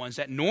powerful ones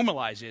that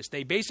normalize this.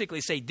 They basically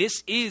say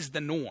this is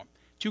the norm.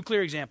 Two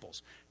clear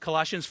examples.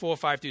 Colossians 4,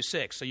 5 through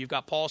 6. So you've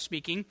got Paul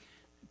speaking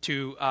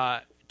to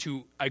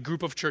a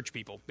group of church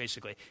people,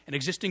 basically. An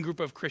existing group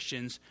of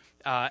Christians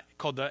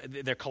called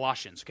they're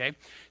Colossians, okay?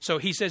 So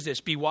he says this,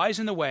 be wise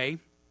in the way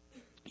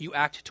you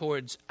act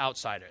towards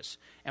outsiders.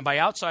 And by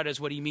outsiders,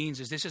 what he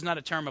means is this is not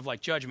a term of like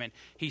judgment.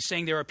 He's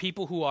saying there are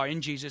people who are in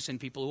Jesus and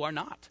people who are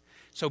not.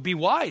 So be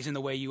wise in the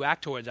way you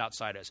act towards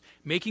outsiders,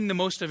 making the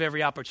most of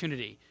every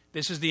opportunity.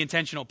 This is the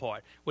intentional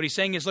part. What he's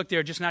saying is, look, there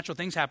are just natural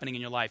things happening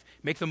in your life.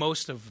 Make the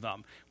most of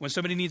them. When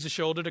somebody needs a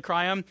shoulder to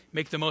cry on,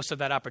 make the most of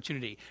that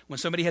opportunity. When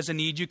somebody has a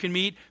need you can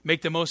meet,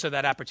 make the most of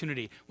that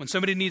opportunity. When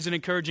somebody needs an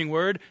encouraging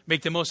word,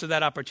 make the most of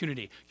that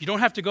opportunity. You don't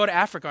have to go to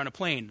Africa on a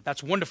plane.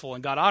 That's wonderful,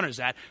 and God honors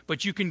that.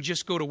 But you can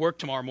just go to work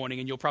tomorrow morning,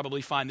 and you'll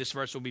probably find this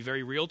verse will be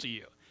very real to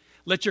you.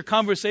 Let your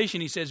conversation,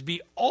 he says,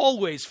 be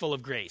always full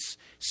of grace,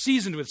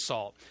 seasoned with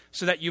salt,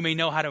 so that you may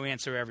know how to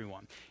answer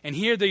everyone. And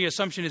here the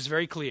assumption is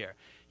very clear.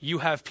 You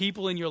have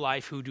people in your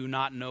life who do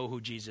not know who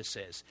Jesus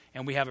is,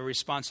 and we have a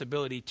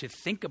responsibility to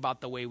think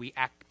about the way we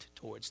act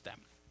towards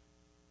them.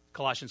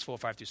 Colossians 4,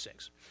 5 through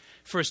 6.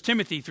 1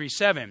 Timothy 3,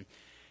 7.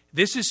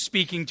 This is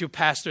speaking to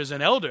pastors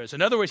and elders.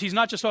 In other words, he's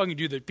not just talking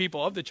to the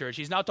people of the church.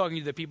 He's now talking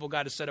to the people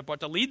God has set apart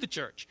to lead the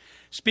church.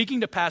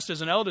 Speaking to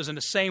pastors and elders in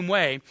the same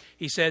way,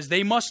 he says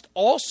they must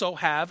also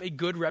have a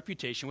good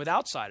reputation with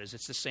outsiders.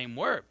 It's the same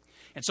word.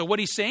 And so what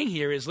he's saying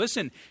here is,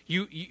 listen,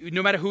 you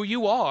no matter who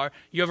you are,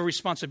 you have a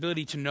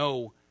responsibility to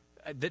know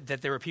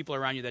that there are people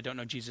around you that don't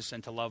know Jesus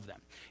and to love them.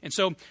 And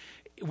so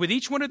with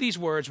each one of these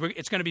words,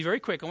 it's going to be very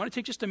quick. I want to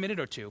take just a minute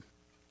or two,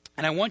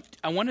 and I want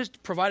to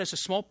provide us a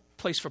small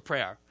place for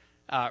prayer.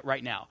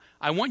 Right now,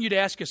 I want you to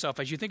ask yourself,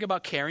 as you think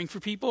about caring for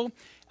people,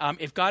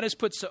 if God has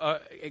put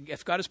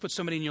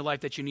somebody in your life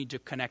that you need to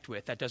connect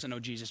with that doesn't know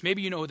Jesus,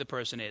 maybe you know who the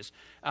person is.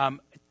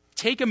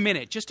 Take a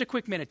minute, just a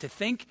quick minute, to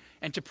think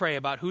and to pray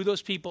about who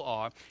those people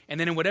are, and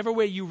then in whatever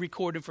way you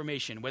record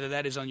information, whether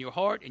that is on your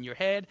heart, in your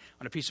head,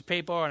 on a piece of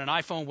paper, on an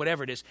iPhone,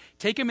 whatever it is,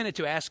 take a minute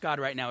to ask God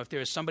right now if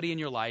there is somebody in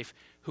your life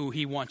who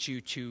he wants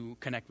you to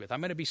connect with. I'm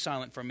going to be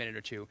silent for a minute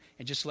or two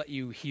and just let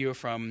you hear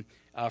from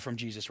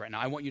Jesus right now.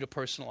 I want you to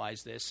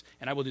personalize this,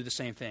 and I will do the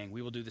same thing.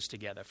 We will do this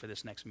together for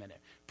this next minute.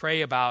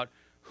 Pray about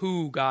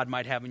who God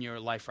might have in your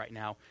life right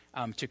now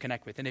to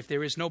connect with. And if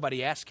there is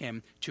nobody, ask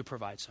him to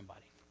provide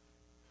somebody.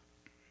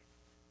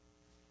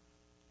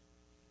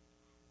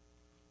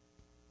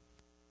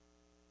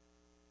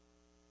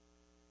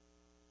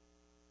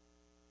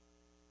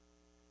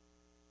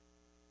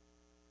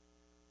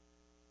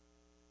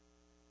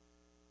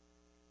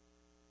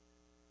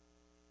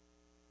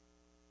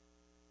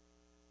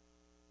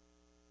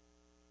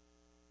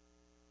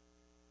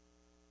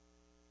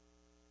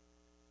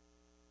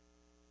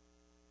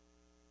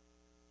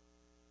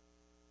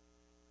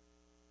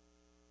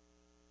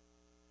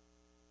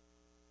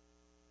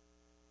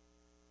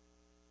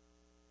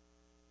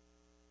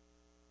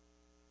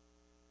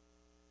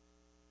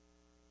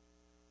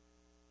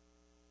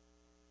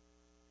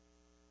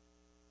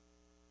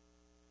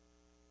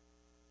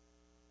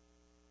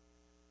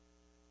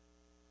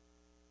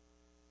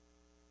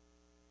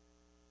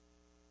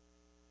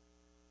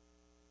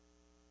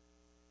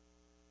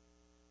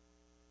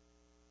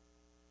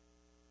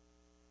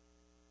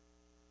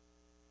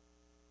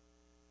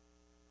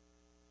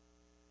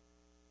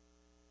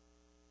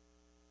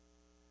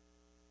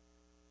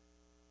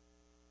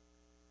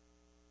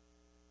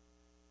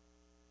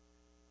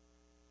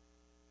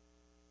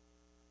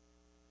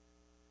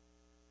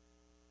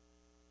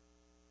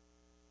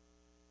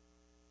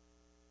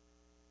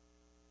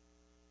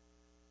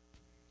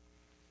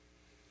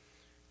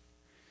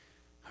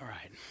 All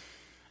right.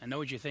 I know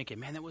what you're thinking.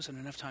 Man, that wasn't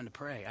enough time to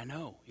pray. I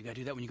know. You got to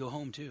do that when you go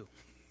home, too.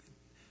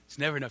 It's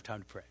never enough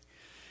time to pray.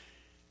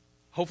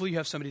 Hopefully you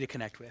have somebody to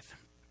connect with.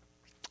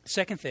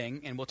 Second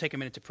thing, and we'll take a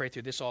minute to pray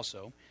through this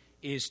also,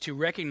 is to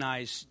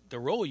recognize the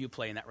role you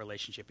play in that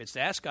relationship. It's to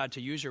ask God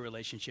to use your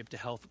relationship to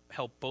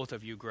help both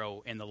of you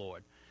grow in the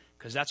Lord,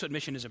 because that's what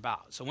mission is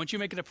about. So once you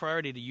make it a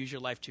priority to use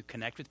your life to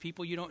connect with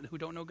people who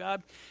don't know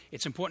God,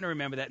 it's important to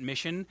remember that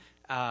mission,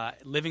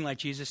 living like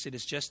Jesus, it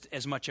is just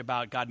as much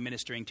about God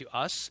ministering to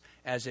us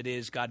as it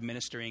is God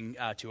ministering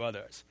to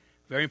others.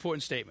 Very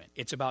important statement.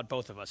 It's about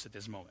both of us at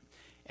this moment.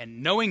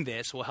 And knowing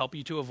this will help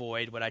you to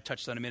avoid what I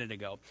touched on a minute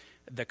ago,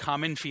 the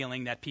common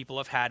feeling that people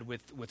have had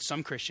with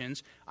some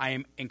Christians. I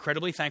am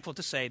incredibly thankful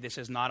to say this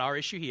is not our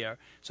issue here,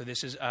 so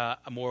this is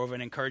more of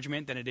an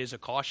encouragement than it is a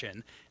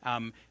caution,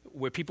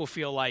 where people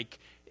feel like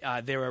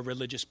they're a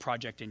religious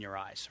project in your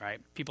eyes,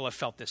 right? People have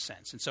felt this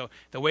sense. And so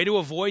the way to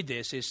avoid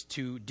this is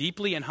to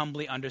deeply and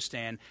humbly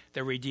understand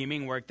the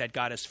redeeming work that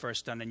God has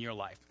first done in your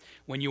life.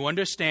 When you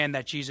understand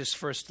that Jesus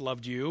first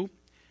loved you,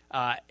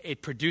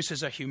 it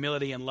produces a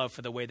humility and love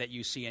for the way that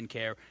you see and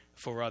care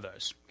for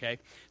others, okay?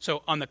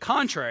 So on the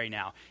contrary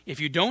now, if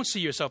you don't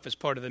see yourself as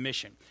part of the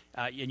mission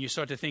and you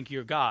start to think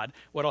you're God,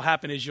 what will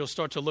happen is you'll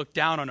start to look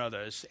down on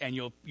others and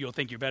you'll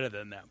think you're better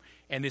than them.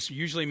 And this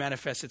usually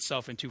manifests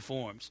itself in two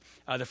forms.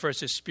 The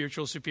first is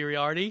spiritual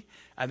superiority,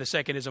 and the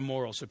second is a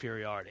moral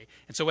superiority.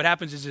 And so what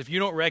happens is if you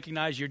don't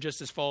recognize you're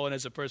just as fallen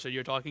as the person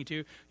you're talking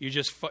to,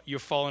 you're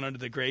fallen under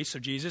the grace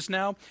of Jesus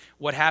now,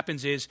 what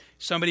happens is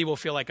somebody will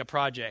feel like a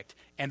project,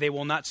 and they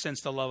will not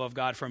sense the love of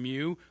God from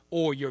you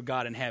or your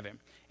God in heaven.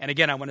 And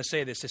again, I want to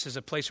say this is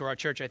a place where our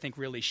church, I think,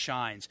 really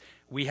shines.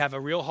 We have a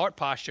real heart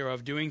posture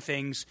of doing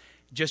things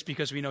just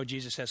because we know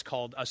Jesus has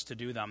called us to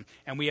do them.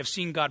 And we have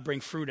seen God bring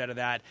fruit out of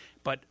that.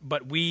 But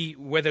we,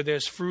 whether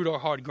there's fruit or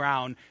hard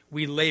ground,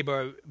 we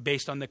labor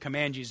based on the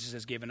command Jesus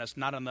has given us,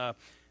 not on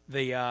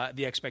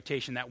the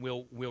expectation that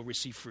we'll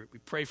receive fruit. We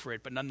pray for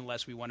it, but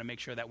nonetheless, we want to make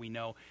sure that we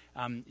know,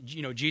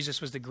 Jesus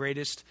was the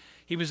greatest.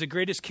 He was the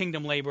greatest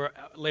kingdom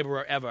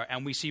laborer ever,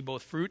 and we see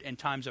both fruit and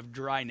times of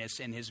dryness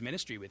in his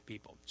ministry with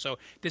people. So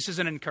this is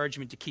an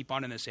encouragement to keep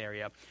on in this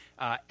area.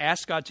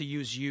 Ask God to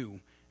use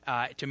you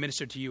to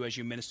minister to you as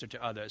you minister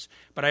to others.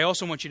 But I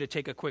also want you to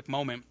take a quick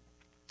moment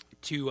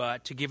to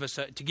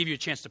give you a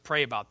chance to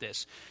pray about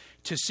this.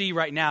 To see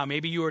right now,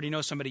 maybe you already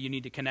know somebody you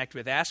need to connect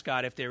with. Ask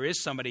God if there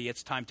is somebody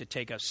it's time to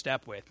take a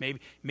step with.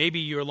 Maybe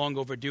you're long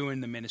overdue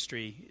in the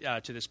ministry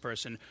to this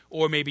person,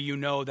 or maybe you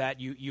know that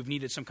you've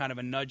needed some kind of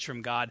a nudge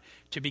from God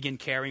to begin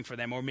caring for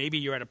them, or maybe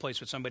you're at a place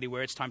with somebody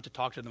where it's time to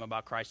talk to them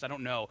about Christ. I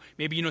don't know.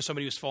 Maybe you know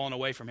somebody who's fallen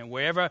away from him.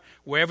 Wherever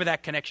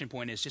that connection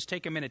point is, just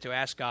take a minute to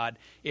ask God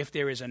if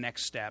there is a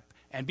next step,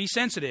 and be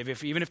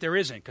sensitive even if there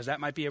isn't, because that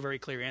might be a very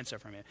clear answer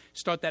from him.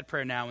 Start that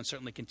prayer now and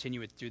certainly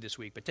continue it through this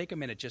week. But take a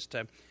minute just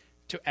to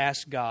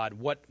ask God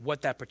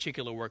what that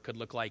particular work could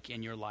look like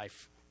in your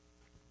life.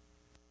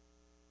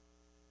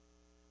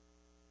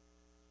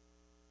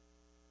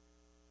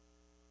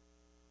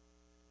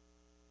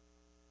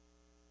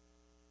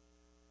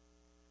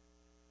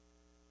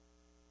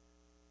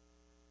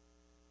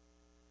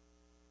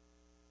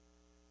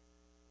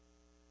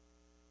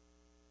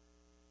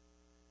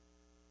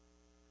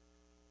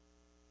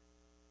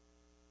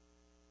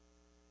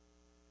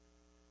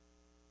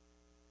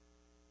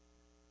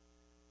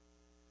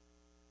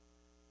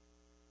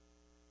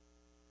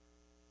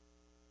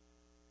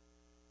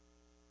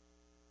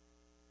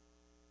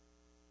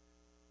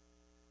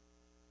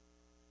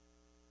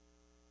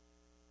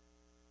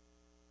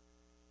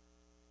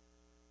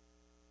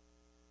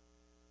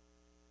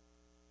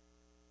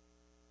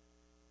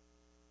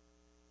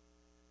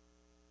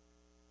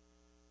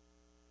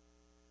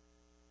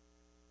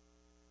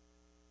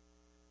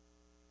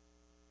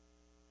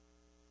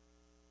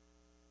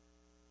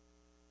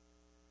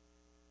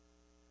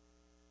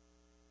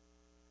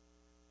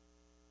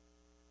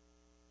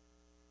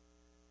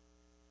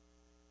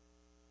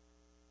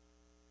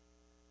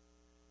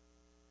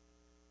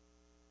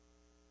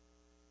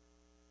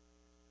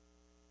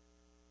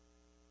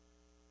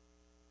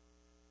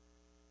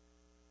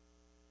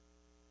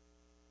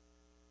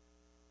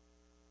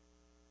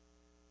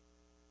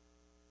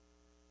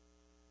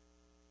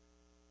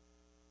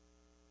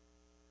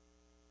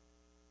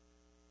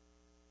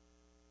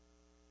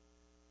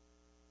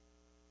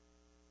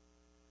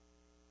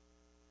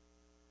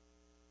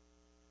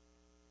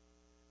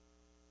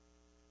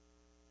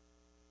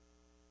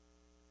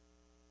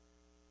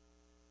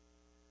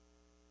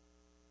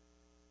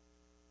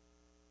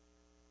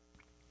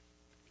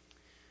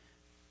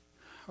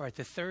 All right,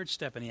 the third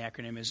step in the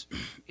acronym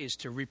is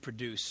to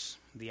reproduce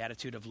the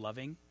attitude of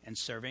loving and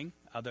serving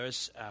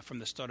others from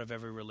the start of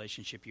every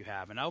relationship you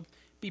have. And I'll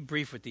be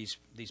brief with these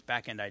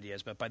back-end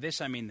ideas, but by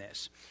this I mean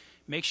this.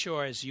 Make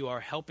sure as you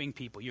are helping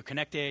people, you're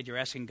connected, you're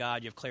asking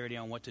God, you have clarity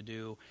on what to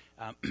do,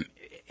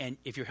 and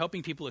if you're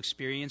helping people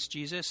experience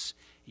Jesus,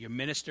 you're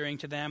ministering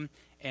to them,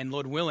 and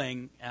Lord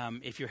willing,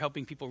 if you're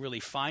helping people really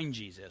find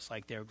Jesus,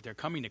 like they're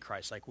coming to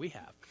Christ like we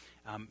have,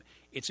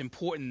 it's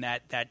important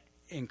that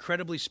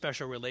incredibly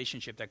special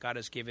relationship that God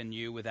has given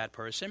you with that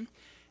person,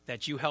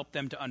 that you help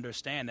them to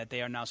understand that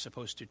they are now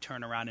supposed to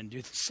turn around and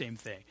do the same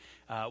thing.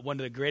 One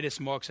of the greatest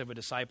marks of a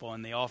disciple,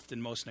 and the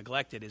often most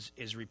neglected,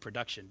 is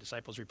reproduction.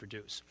 Disciples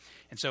reproduce.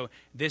 And so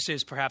this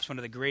is perhaps one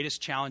of the greatest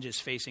challenges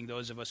facing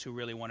those of us who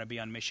really want to be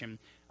on mission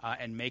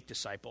and make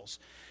disciples.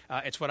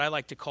 It's what I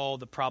like to call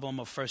the problem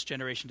of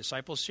first-generation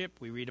discipleship.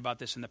 We read about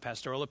this in the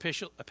pastoral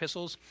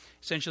epistles.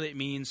 Essentially, it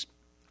means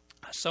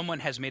someone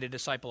has made a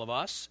disciple of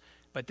us,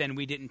 but then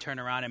we didn't turn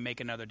around and make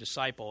another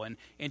disciple. And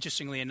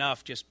interestingly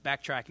enough, just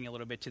backtracking a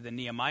little bit to the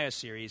Nehemiah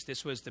series,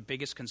 this was the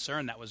biggest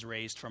concern that was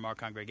raised from our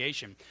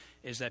congregation,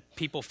 is that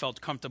people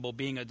felt comfortable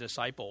being a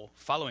disciple,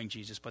 following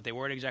Jesus, but they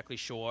weren't exactly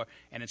sure,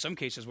 and in some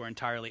cases were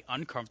entirely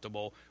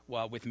uncomfortable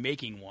with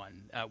making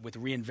one, with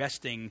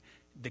reinvesting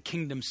the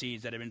kingdom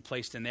seeds that have been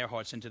placed in their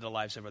hearts into the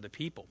lives of other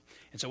people.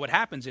 And so what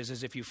happens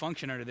is if you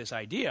function under this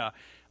idea,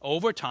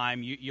 over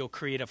time you'll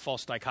create a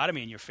false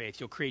dichotomy in your faith.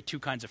 You'll create two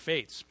kinds of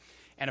faiths.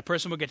 And a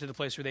person will get to the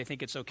place where they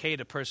think it's okay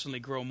to personally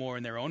grow more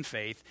in their own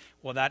faith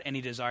without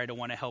any desire to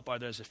want to help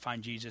others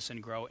find Jesus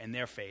and grow in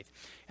their faith.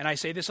 And I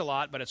say this a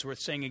lot, but it's worth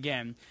saying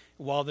again.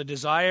 While the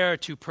desire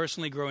to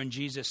personally grow in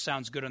Jesus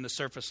sounds good on the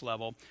surface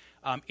level,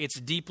 it's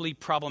deeply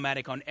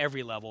problematic on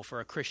every level for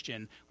a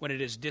Christian when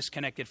it is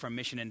disconnected from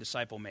mission and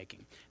disciple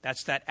making.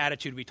 That's that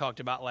attitude we talked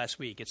about last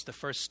week. It's the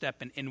first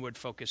step in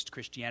inward-focused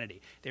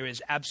Christianity. There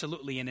is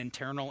absolutely an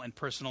internal and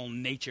personal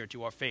nature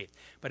to our faith.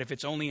 But if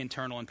it's only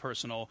internal and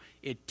personal,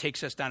 it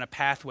takes us down a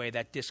pathway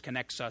that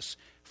disconnects us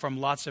from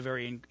lots of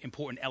very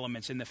important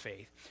elements in the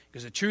faith.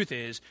 Because the truth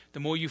is, the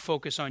more you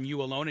focus on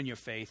you alone in your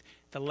faith,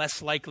 the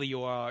less likely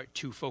you are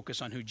to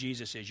focus on who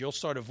Jesus is. You'll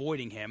start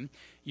avoiding him.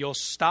 You'll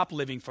stop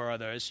living for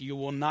others. You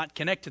will not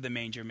connect to the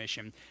Manger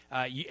mission.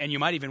 And you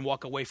might even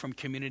walk away from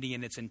community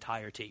in its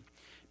entirety,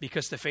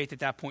 because the faith at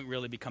that point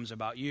really becomes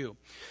about you.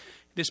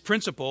 This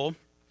principle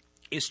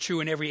is true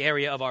in every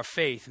area of our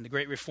faith. And the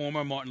great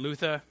reformer, Martin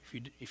Luther,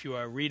 if you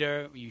are a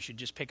reader, you should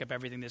just pick up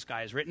everything this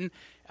guy has written.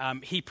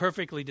 He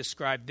perfectly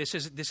described, this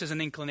is an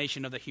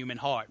inclination of the human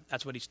heart.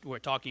 That's what we're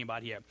talking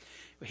about here.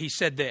 He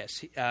said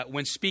this,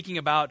 when speaking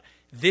about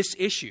this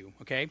issue,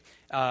 okay,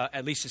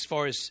 at least as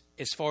far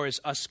as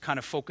us kind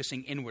of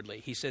focusing inwardly,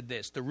 he said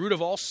this: the root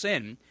of all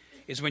sin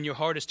is when your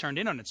heart is turned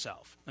in on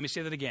itself. Let me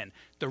say that again.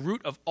 The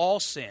root of all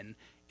sin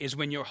is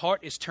when your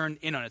heart is turned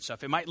in on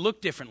itself. It might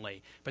look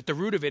differently, but the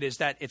root of it is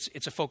that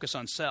it's a focus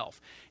on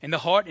self. And the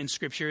heart in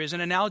Scripture is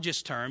an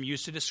analogous term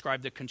used to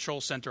describe the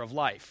control center of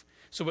life.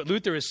 So what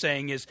Luther is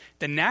saying is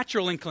the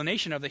natural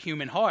inclination of the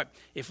human heart,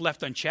 if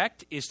left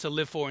unchecked, is to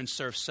live for and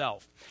serve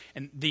self.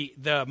 And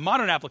the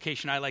modern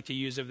application I like to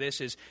use of this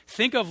is,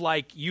 think of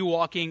like you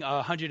walking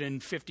a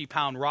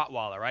 150-pound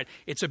Rottweiler, right?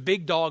 It's a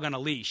big dog on a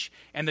leash,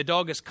 and the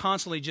dog is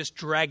constantly just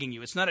dragging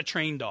you. It's not a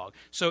trained dog.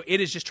 So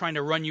it is just trying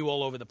to run you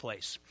all over the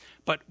place.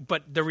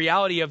 But the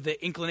reality of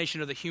the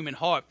inclination of the human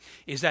heart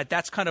is that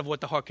that's kind of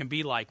what the heart can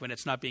be like when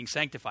it's not being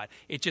sanctified.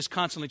 It just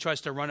constantly tries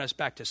to run us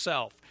back to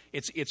self.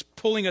 It's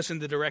pulling us in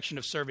the direction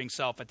of serving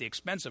self at the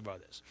expense of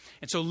others.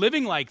 And so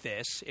living like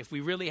this, if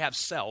we really have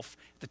self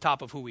at the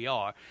top of who we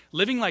are,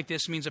 living like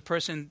this means a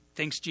person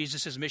thinks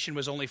Jesus' mission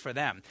was only for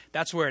them.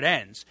 That's where it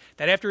ends.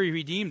 That after he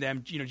redeemed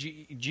them,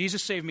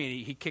 Jesus saved me,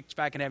 and he kicks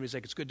back in heaven. He's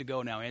like, it's good to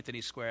go now.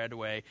 Anthony's squared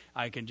away.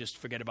 I can just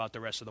forget about the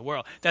rest of the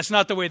world. That's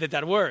not the way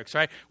that works,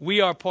 right?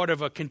 We are part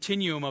of a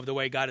continuum of the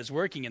way God is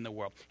working in the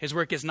world. His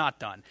work is not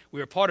done.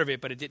 We are part of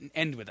it, but it didn't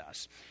end with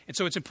us. And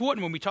so it's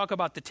important when we talk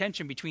about the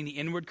tension between the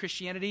inward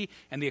Christianity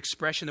and the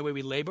expression, the way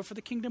we labor for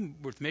the kingdom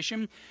with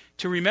mission,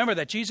 to remember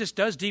that Jesus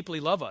does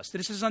deeply love us.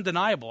 This is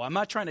undeniable. I'm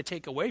not trying to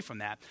take away from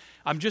that.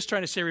 I'm just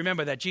trying to say,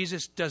 remember that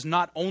Jesus does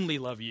not only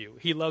love you.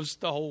 He loves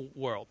the whole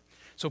world.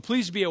 So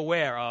please be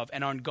aware of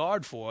and on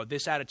guard for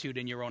this attitude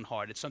in your own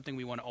heart. It's something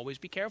we want to always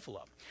be careful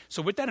of.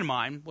 So with that in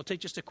mind, we'll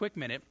take just a quick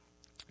minute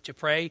to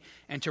pray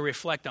and to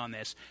reflect on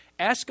this.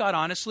 Ask God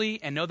honestly,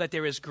 and know that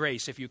there is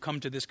grace if you come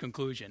to this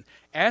conclusion.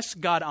 Ask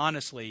God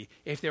honestly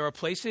if there are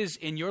places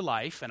in your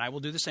life, and I will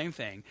do the same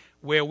thing,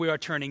 where we are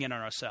turning in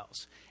on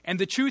ourselves. And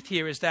the truth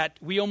here is that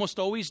we almost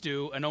always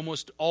do and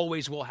almost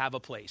always will have a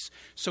place.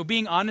 So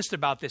being honest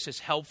about this is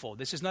helpful.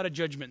 This is not a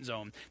judgment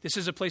zone. This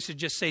is a place to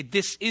just say,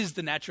 this is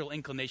the natural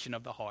inclination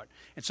of the heart.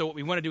 And so what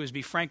we want to do is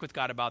be frank with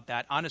God about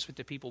that, honest with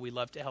the people we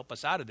love to help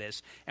us out of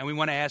this. And we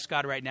want to ask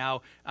God right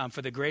now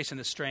for the grace and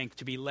the strength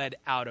to be led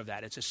out of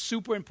that. It's a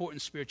super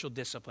important spiritual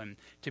discipline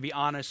to be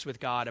honest with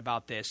God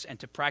about this and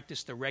to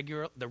practice the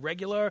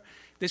regular.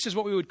 This is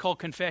what we would call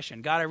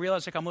confession. God, I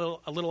realize like I'm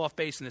a little off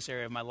base in this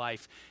area of my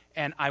life,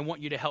 and I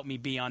want you to help me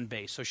be on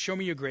base. So show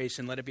me your grace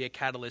and let it be a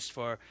catalyst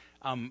for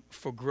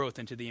growth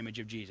into the image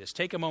of Jesus.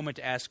 Take a moment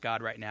to ask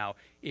God right now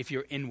if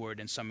you're inward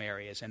in some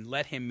areas, and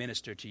let him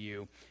minister to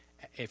you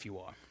if you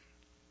are.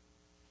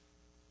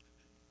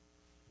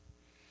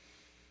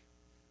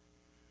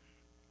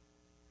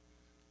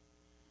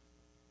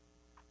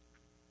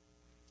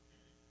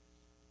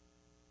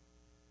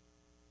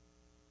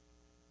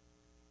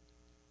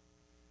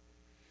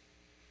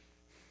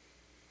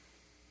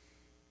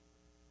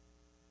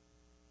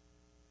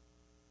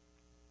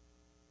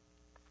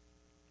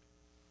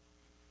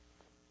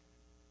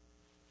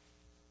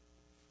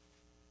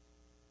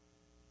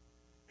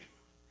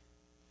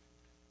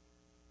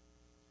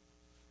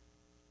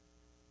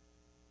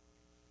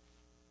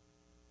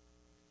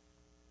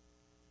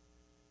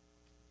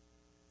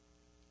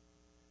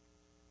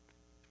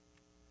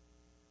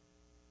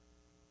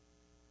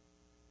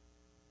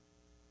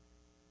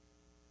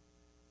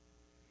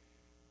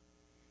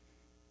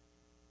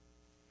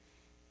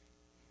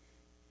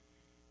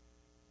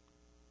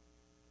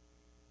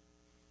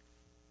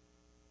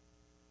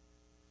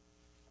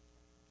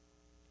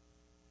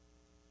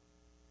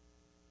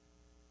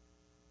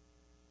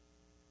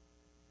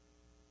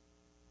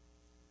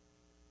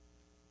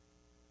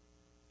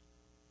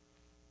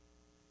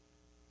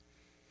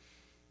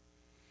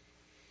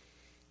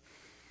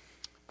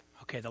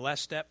 Okay, the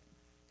last step,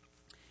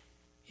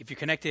 if you're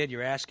connected,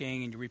 you're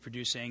asking, and you're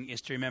reproducing,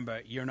 is to remember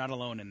you're not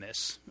alone in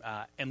this.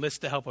 Enlist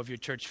the help of your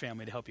church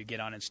family to help you get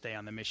on and stay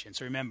on the mission.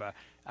 So remember,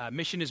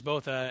 mission is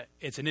both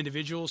it's an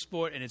individual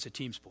sport and it's a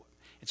team sport.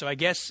 And so I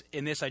guess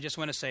in this, I just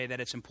want to say that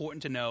it's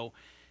important to know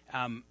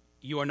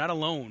you are not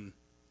alone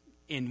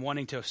in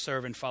wanting to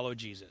serve and follow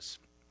Jesus.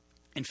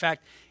 In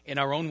fact, in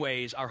our own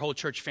ways, our whole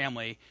church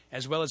family,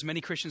 as well as many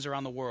Christians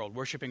around the world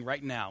worshiping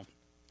right now,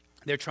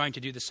 they're trying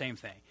to do the same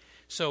thing.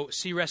 So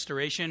see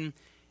Restoration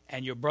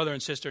and your brother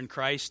and sister in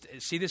Christ,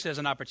 see this as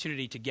an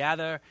opportunity to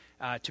gather,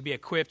 to be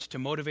equipped, to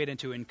motivate, and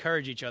to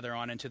encourage each other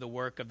on into the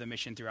work of the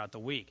mission throughout the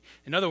week.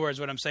 In other words,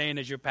 what I'm saying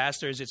as your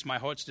pastor is it's my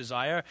heart's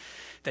desire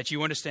that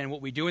you understand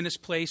what we do in this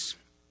place,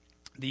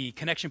 the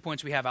connection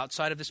points we have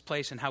outside of this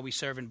place, and how we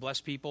serve and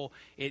bless people.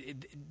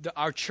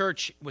 Our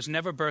church was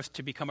never birthed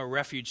to become a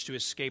refuge to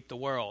escape the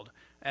world.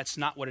 That's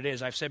not what it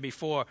is. I've said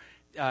before,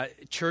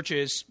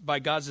 churches, by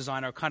God's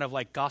design, are kind of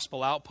like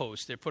gospel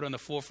outposts. They're put on the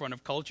forefront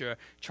of culture,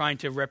 trying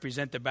to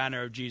represent the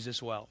banner of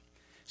Jesus well.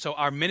 So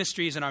our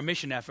ministries and our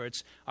mission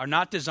efforts are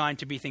not designed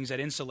to be things that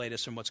insulate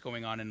us from what's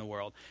going on in the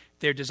world.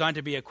 They're designed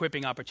to be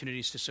equipping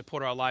opportunities to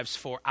support our lives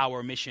for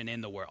our mission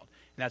in the world.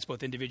 And that's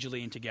both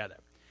individually and together.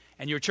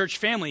 And your church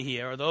family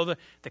here, although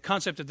the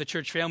concept of the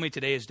church family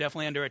today is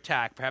definitely under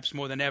attack, perhaps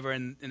more than ever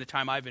in the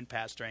time I've been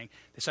pastoring,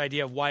 this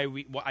idea of why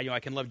I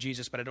can love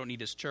Jesus, but I don't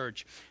need his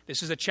church.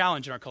 This is a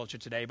challenge in our culture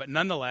today. But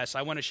nonetheless,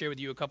 I want to share with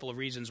you a couple of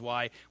reasons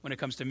why, when it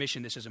comes to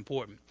mission, this is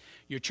important.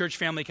 Your church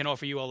family can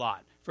offer you a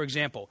lot. For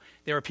example,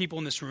 there are people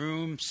in this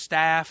room,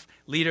 staff,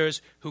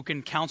 leaders, who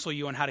can counsel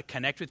you on how to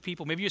connect with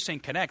people. Maybe you're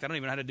saying connect. I don't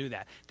even know how to do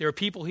that. There are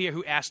people here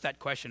who ask that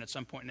question at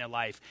some point in their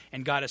life,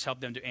 and God has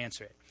helped them to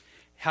answer it.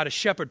 How to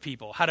shepherd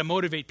people, how to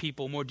motivate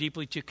people more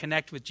deeply to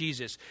connect with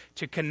Jesus,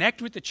 to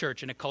connect with the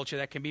church in a culture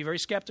that can be very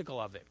skeptical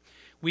of it.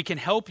 We can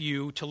help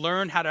you to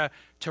learn how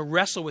to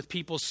wrestle with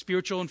people's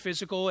spiritual and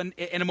physical and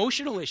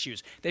emotional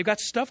issues. They've got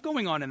stuff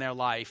going on in their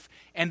life,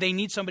 and they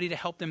need somebody to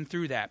help them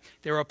through that.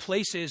 There are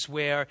places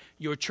where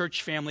your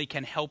church family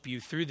can help you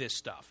through this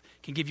stuff,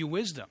 can give you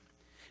wisdom.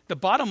 The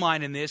bottom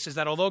line in this is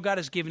that although God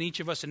has given each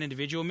of us an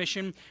individual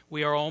mission,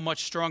 we are all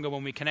much stronger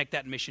when we connect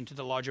that mission to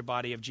the larger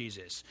body of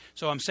Jesus.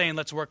 So I'm saying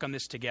let's work on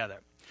this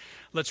together.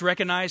 Let's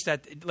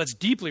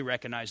deeply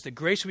recognize the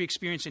grace we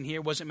experience in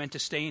here wasn't meant to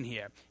stay in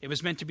here. It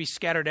was meant to be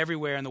scattered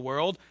everywhere in the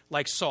world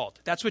like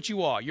salt. That's what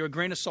you are. You're a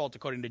grain of salt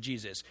according to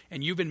Jesus,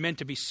 and you're meant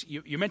to be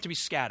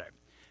scattered.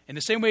 In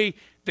the same way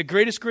the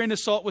greatest grain of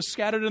salt was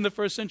scattered in the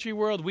first century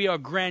world, we are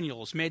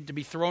granules made to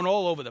be thrown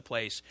all over the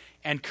place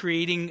and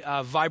creating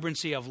a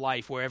vibrancy of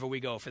life wherever we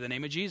go for the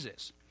name of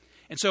Jesus.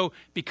 And so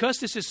because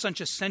this is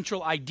such a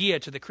central idea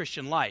to the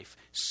Christian life,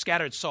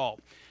 scattered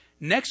salt,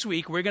 next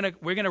week we're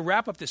gonna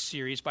wrap up this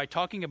series by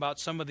talking about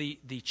some of the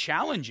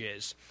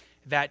challenges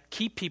that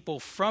keep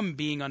people from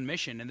being on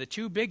mission. And the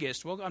two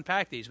biggest, we'll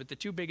unpack these, but the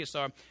two biggest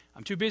are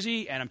I'm too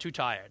busy and I'm too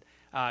tired.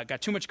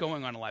 Got too much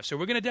going on in life. So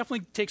we're going to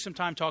definitely take some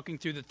time talking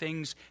through the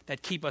things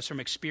that keep us from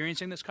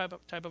experiencing this type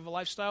of a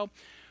lifestyle.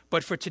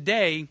 But for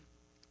today,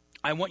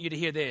 I want you to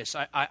hear this.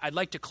 I'd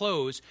like to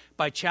close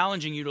by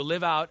challenging you to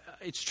live out.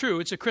 It's true,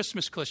 it's a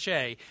Christmas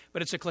cliche,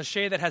 but it's a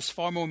cliche that has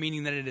far more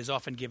meaning than it is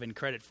often given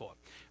credit for.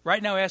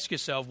 Right now, ask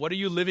yourself, what are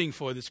you living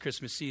for this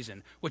Christmas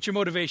season? What's your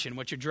motivation?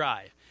 What's your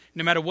drive?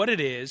 No matter what it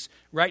is,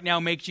 right now,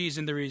 make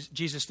Jesus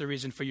the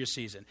reason for your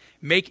season.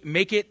 Make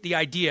the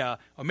idea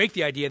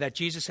that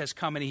Jesus has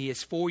come and he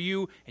is for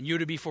you and you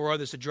to be for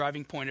others, the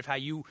driving point of how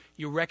you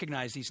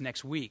recognize these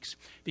next weeks.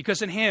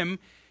 Because in him,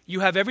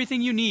 you have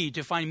everything you need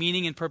to find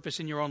meaning and purpose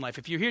in your own life.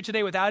 If you're here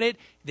today without it,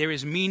 there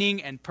is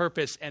meaning and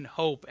purpose and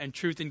hope and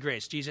truth and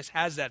grace. Jesus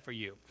has that for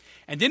you.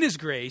 And in his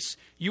grace,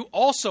 you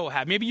also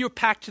have, maybe you're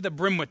packed to the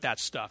brim with that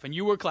stuff, and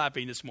you were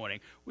clapping this morning.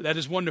 That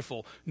is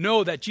wonderful.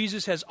 Know that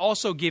Jesus has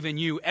also given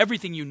you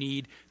everything you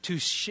need to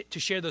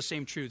share those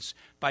same truths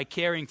by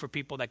caring for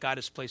people that God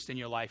has placed in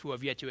your life who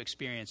have yet to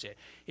experience it.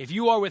 If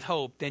you are with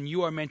hope, then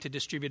you are meant to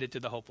distribute it to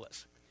the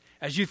hopeless.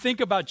 As you think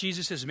about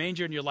Jesus'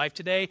 manger in your life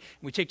today,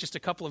 and we take just a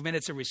couple of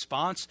minutes of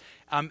response,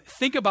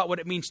 think about what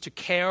it means to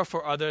care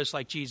for others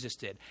like Jesus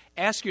did.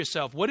 Ask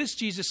yourself, what is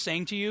Jesus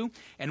saying to you,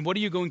 and what are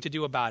you going to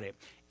do about it?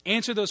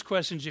 Answer those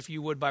questions, if you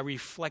would, by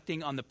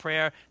reflecting on the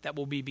prayer that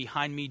will be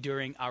behind me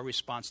during our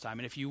response time.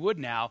 And if you would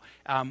now,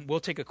 we'll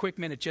take a quick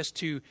minute just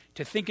to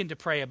think and to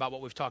pray about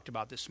what we've talked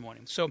about this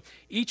morning. So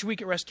each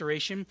week at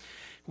Restoration,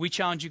 we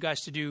challenge you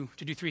guys to do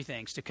three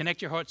things: to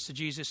connect your hearts to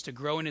Jesus, to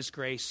grow in his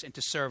grace, and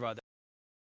to serve others.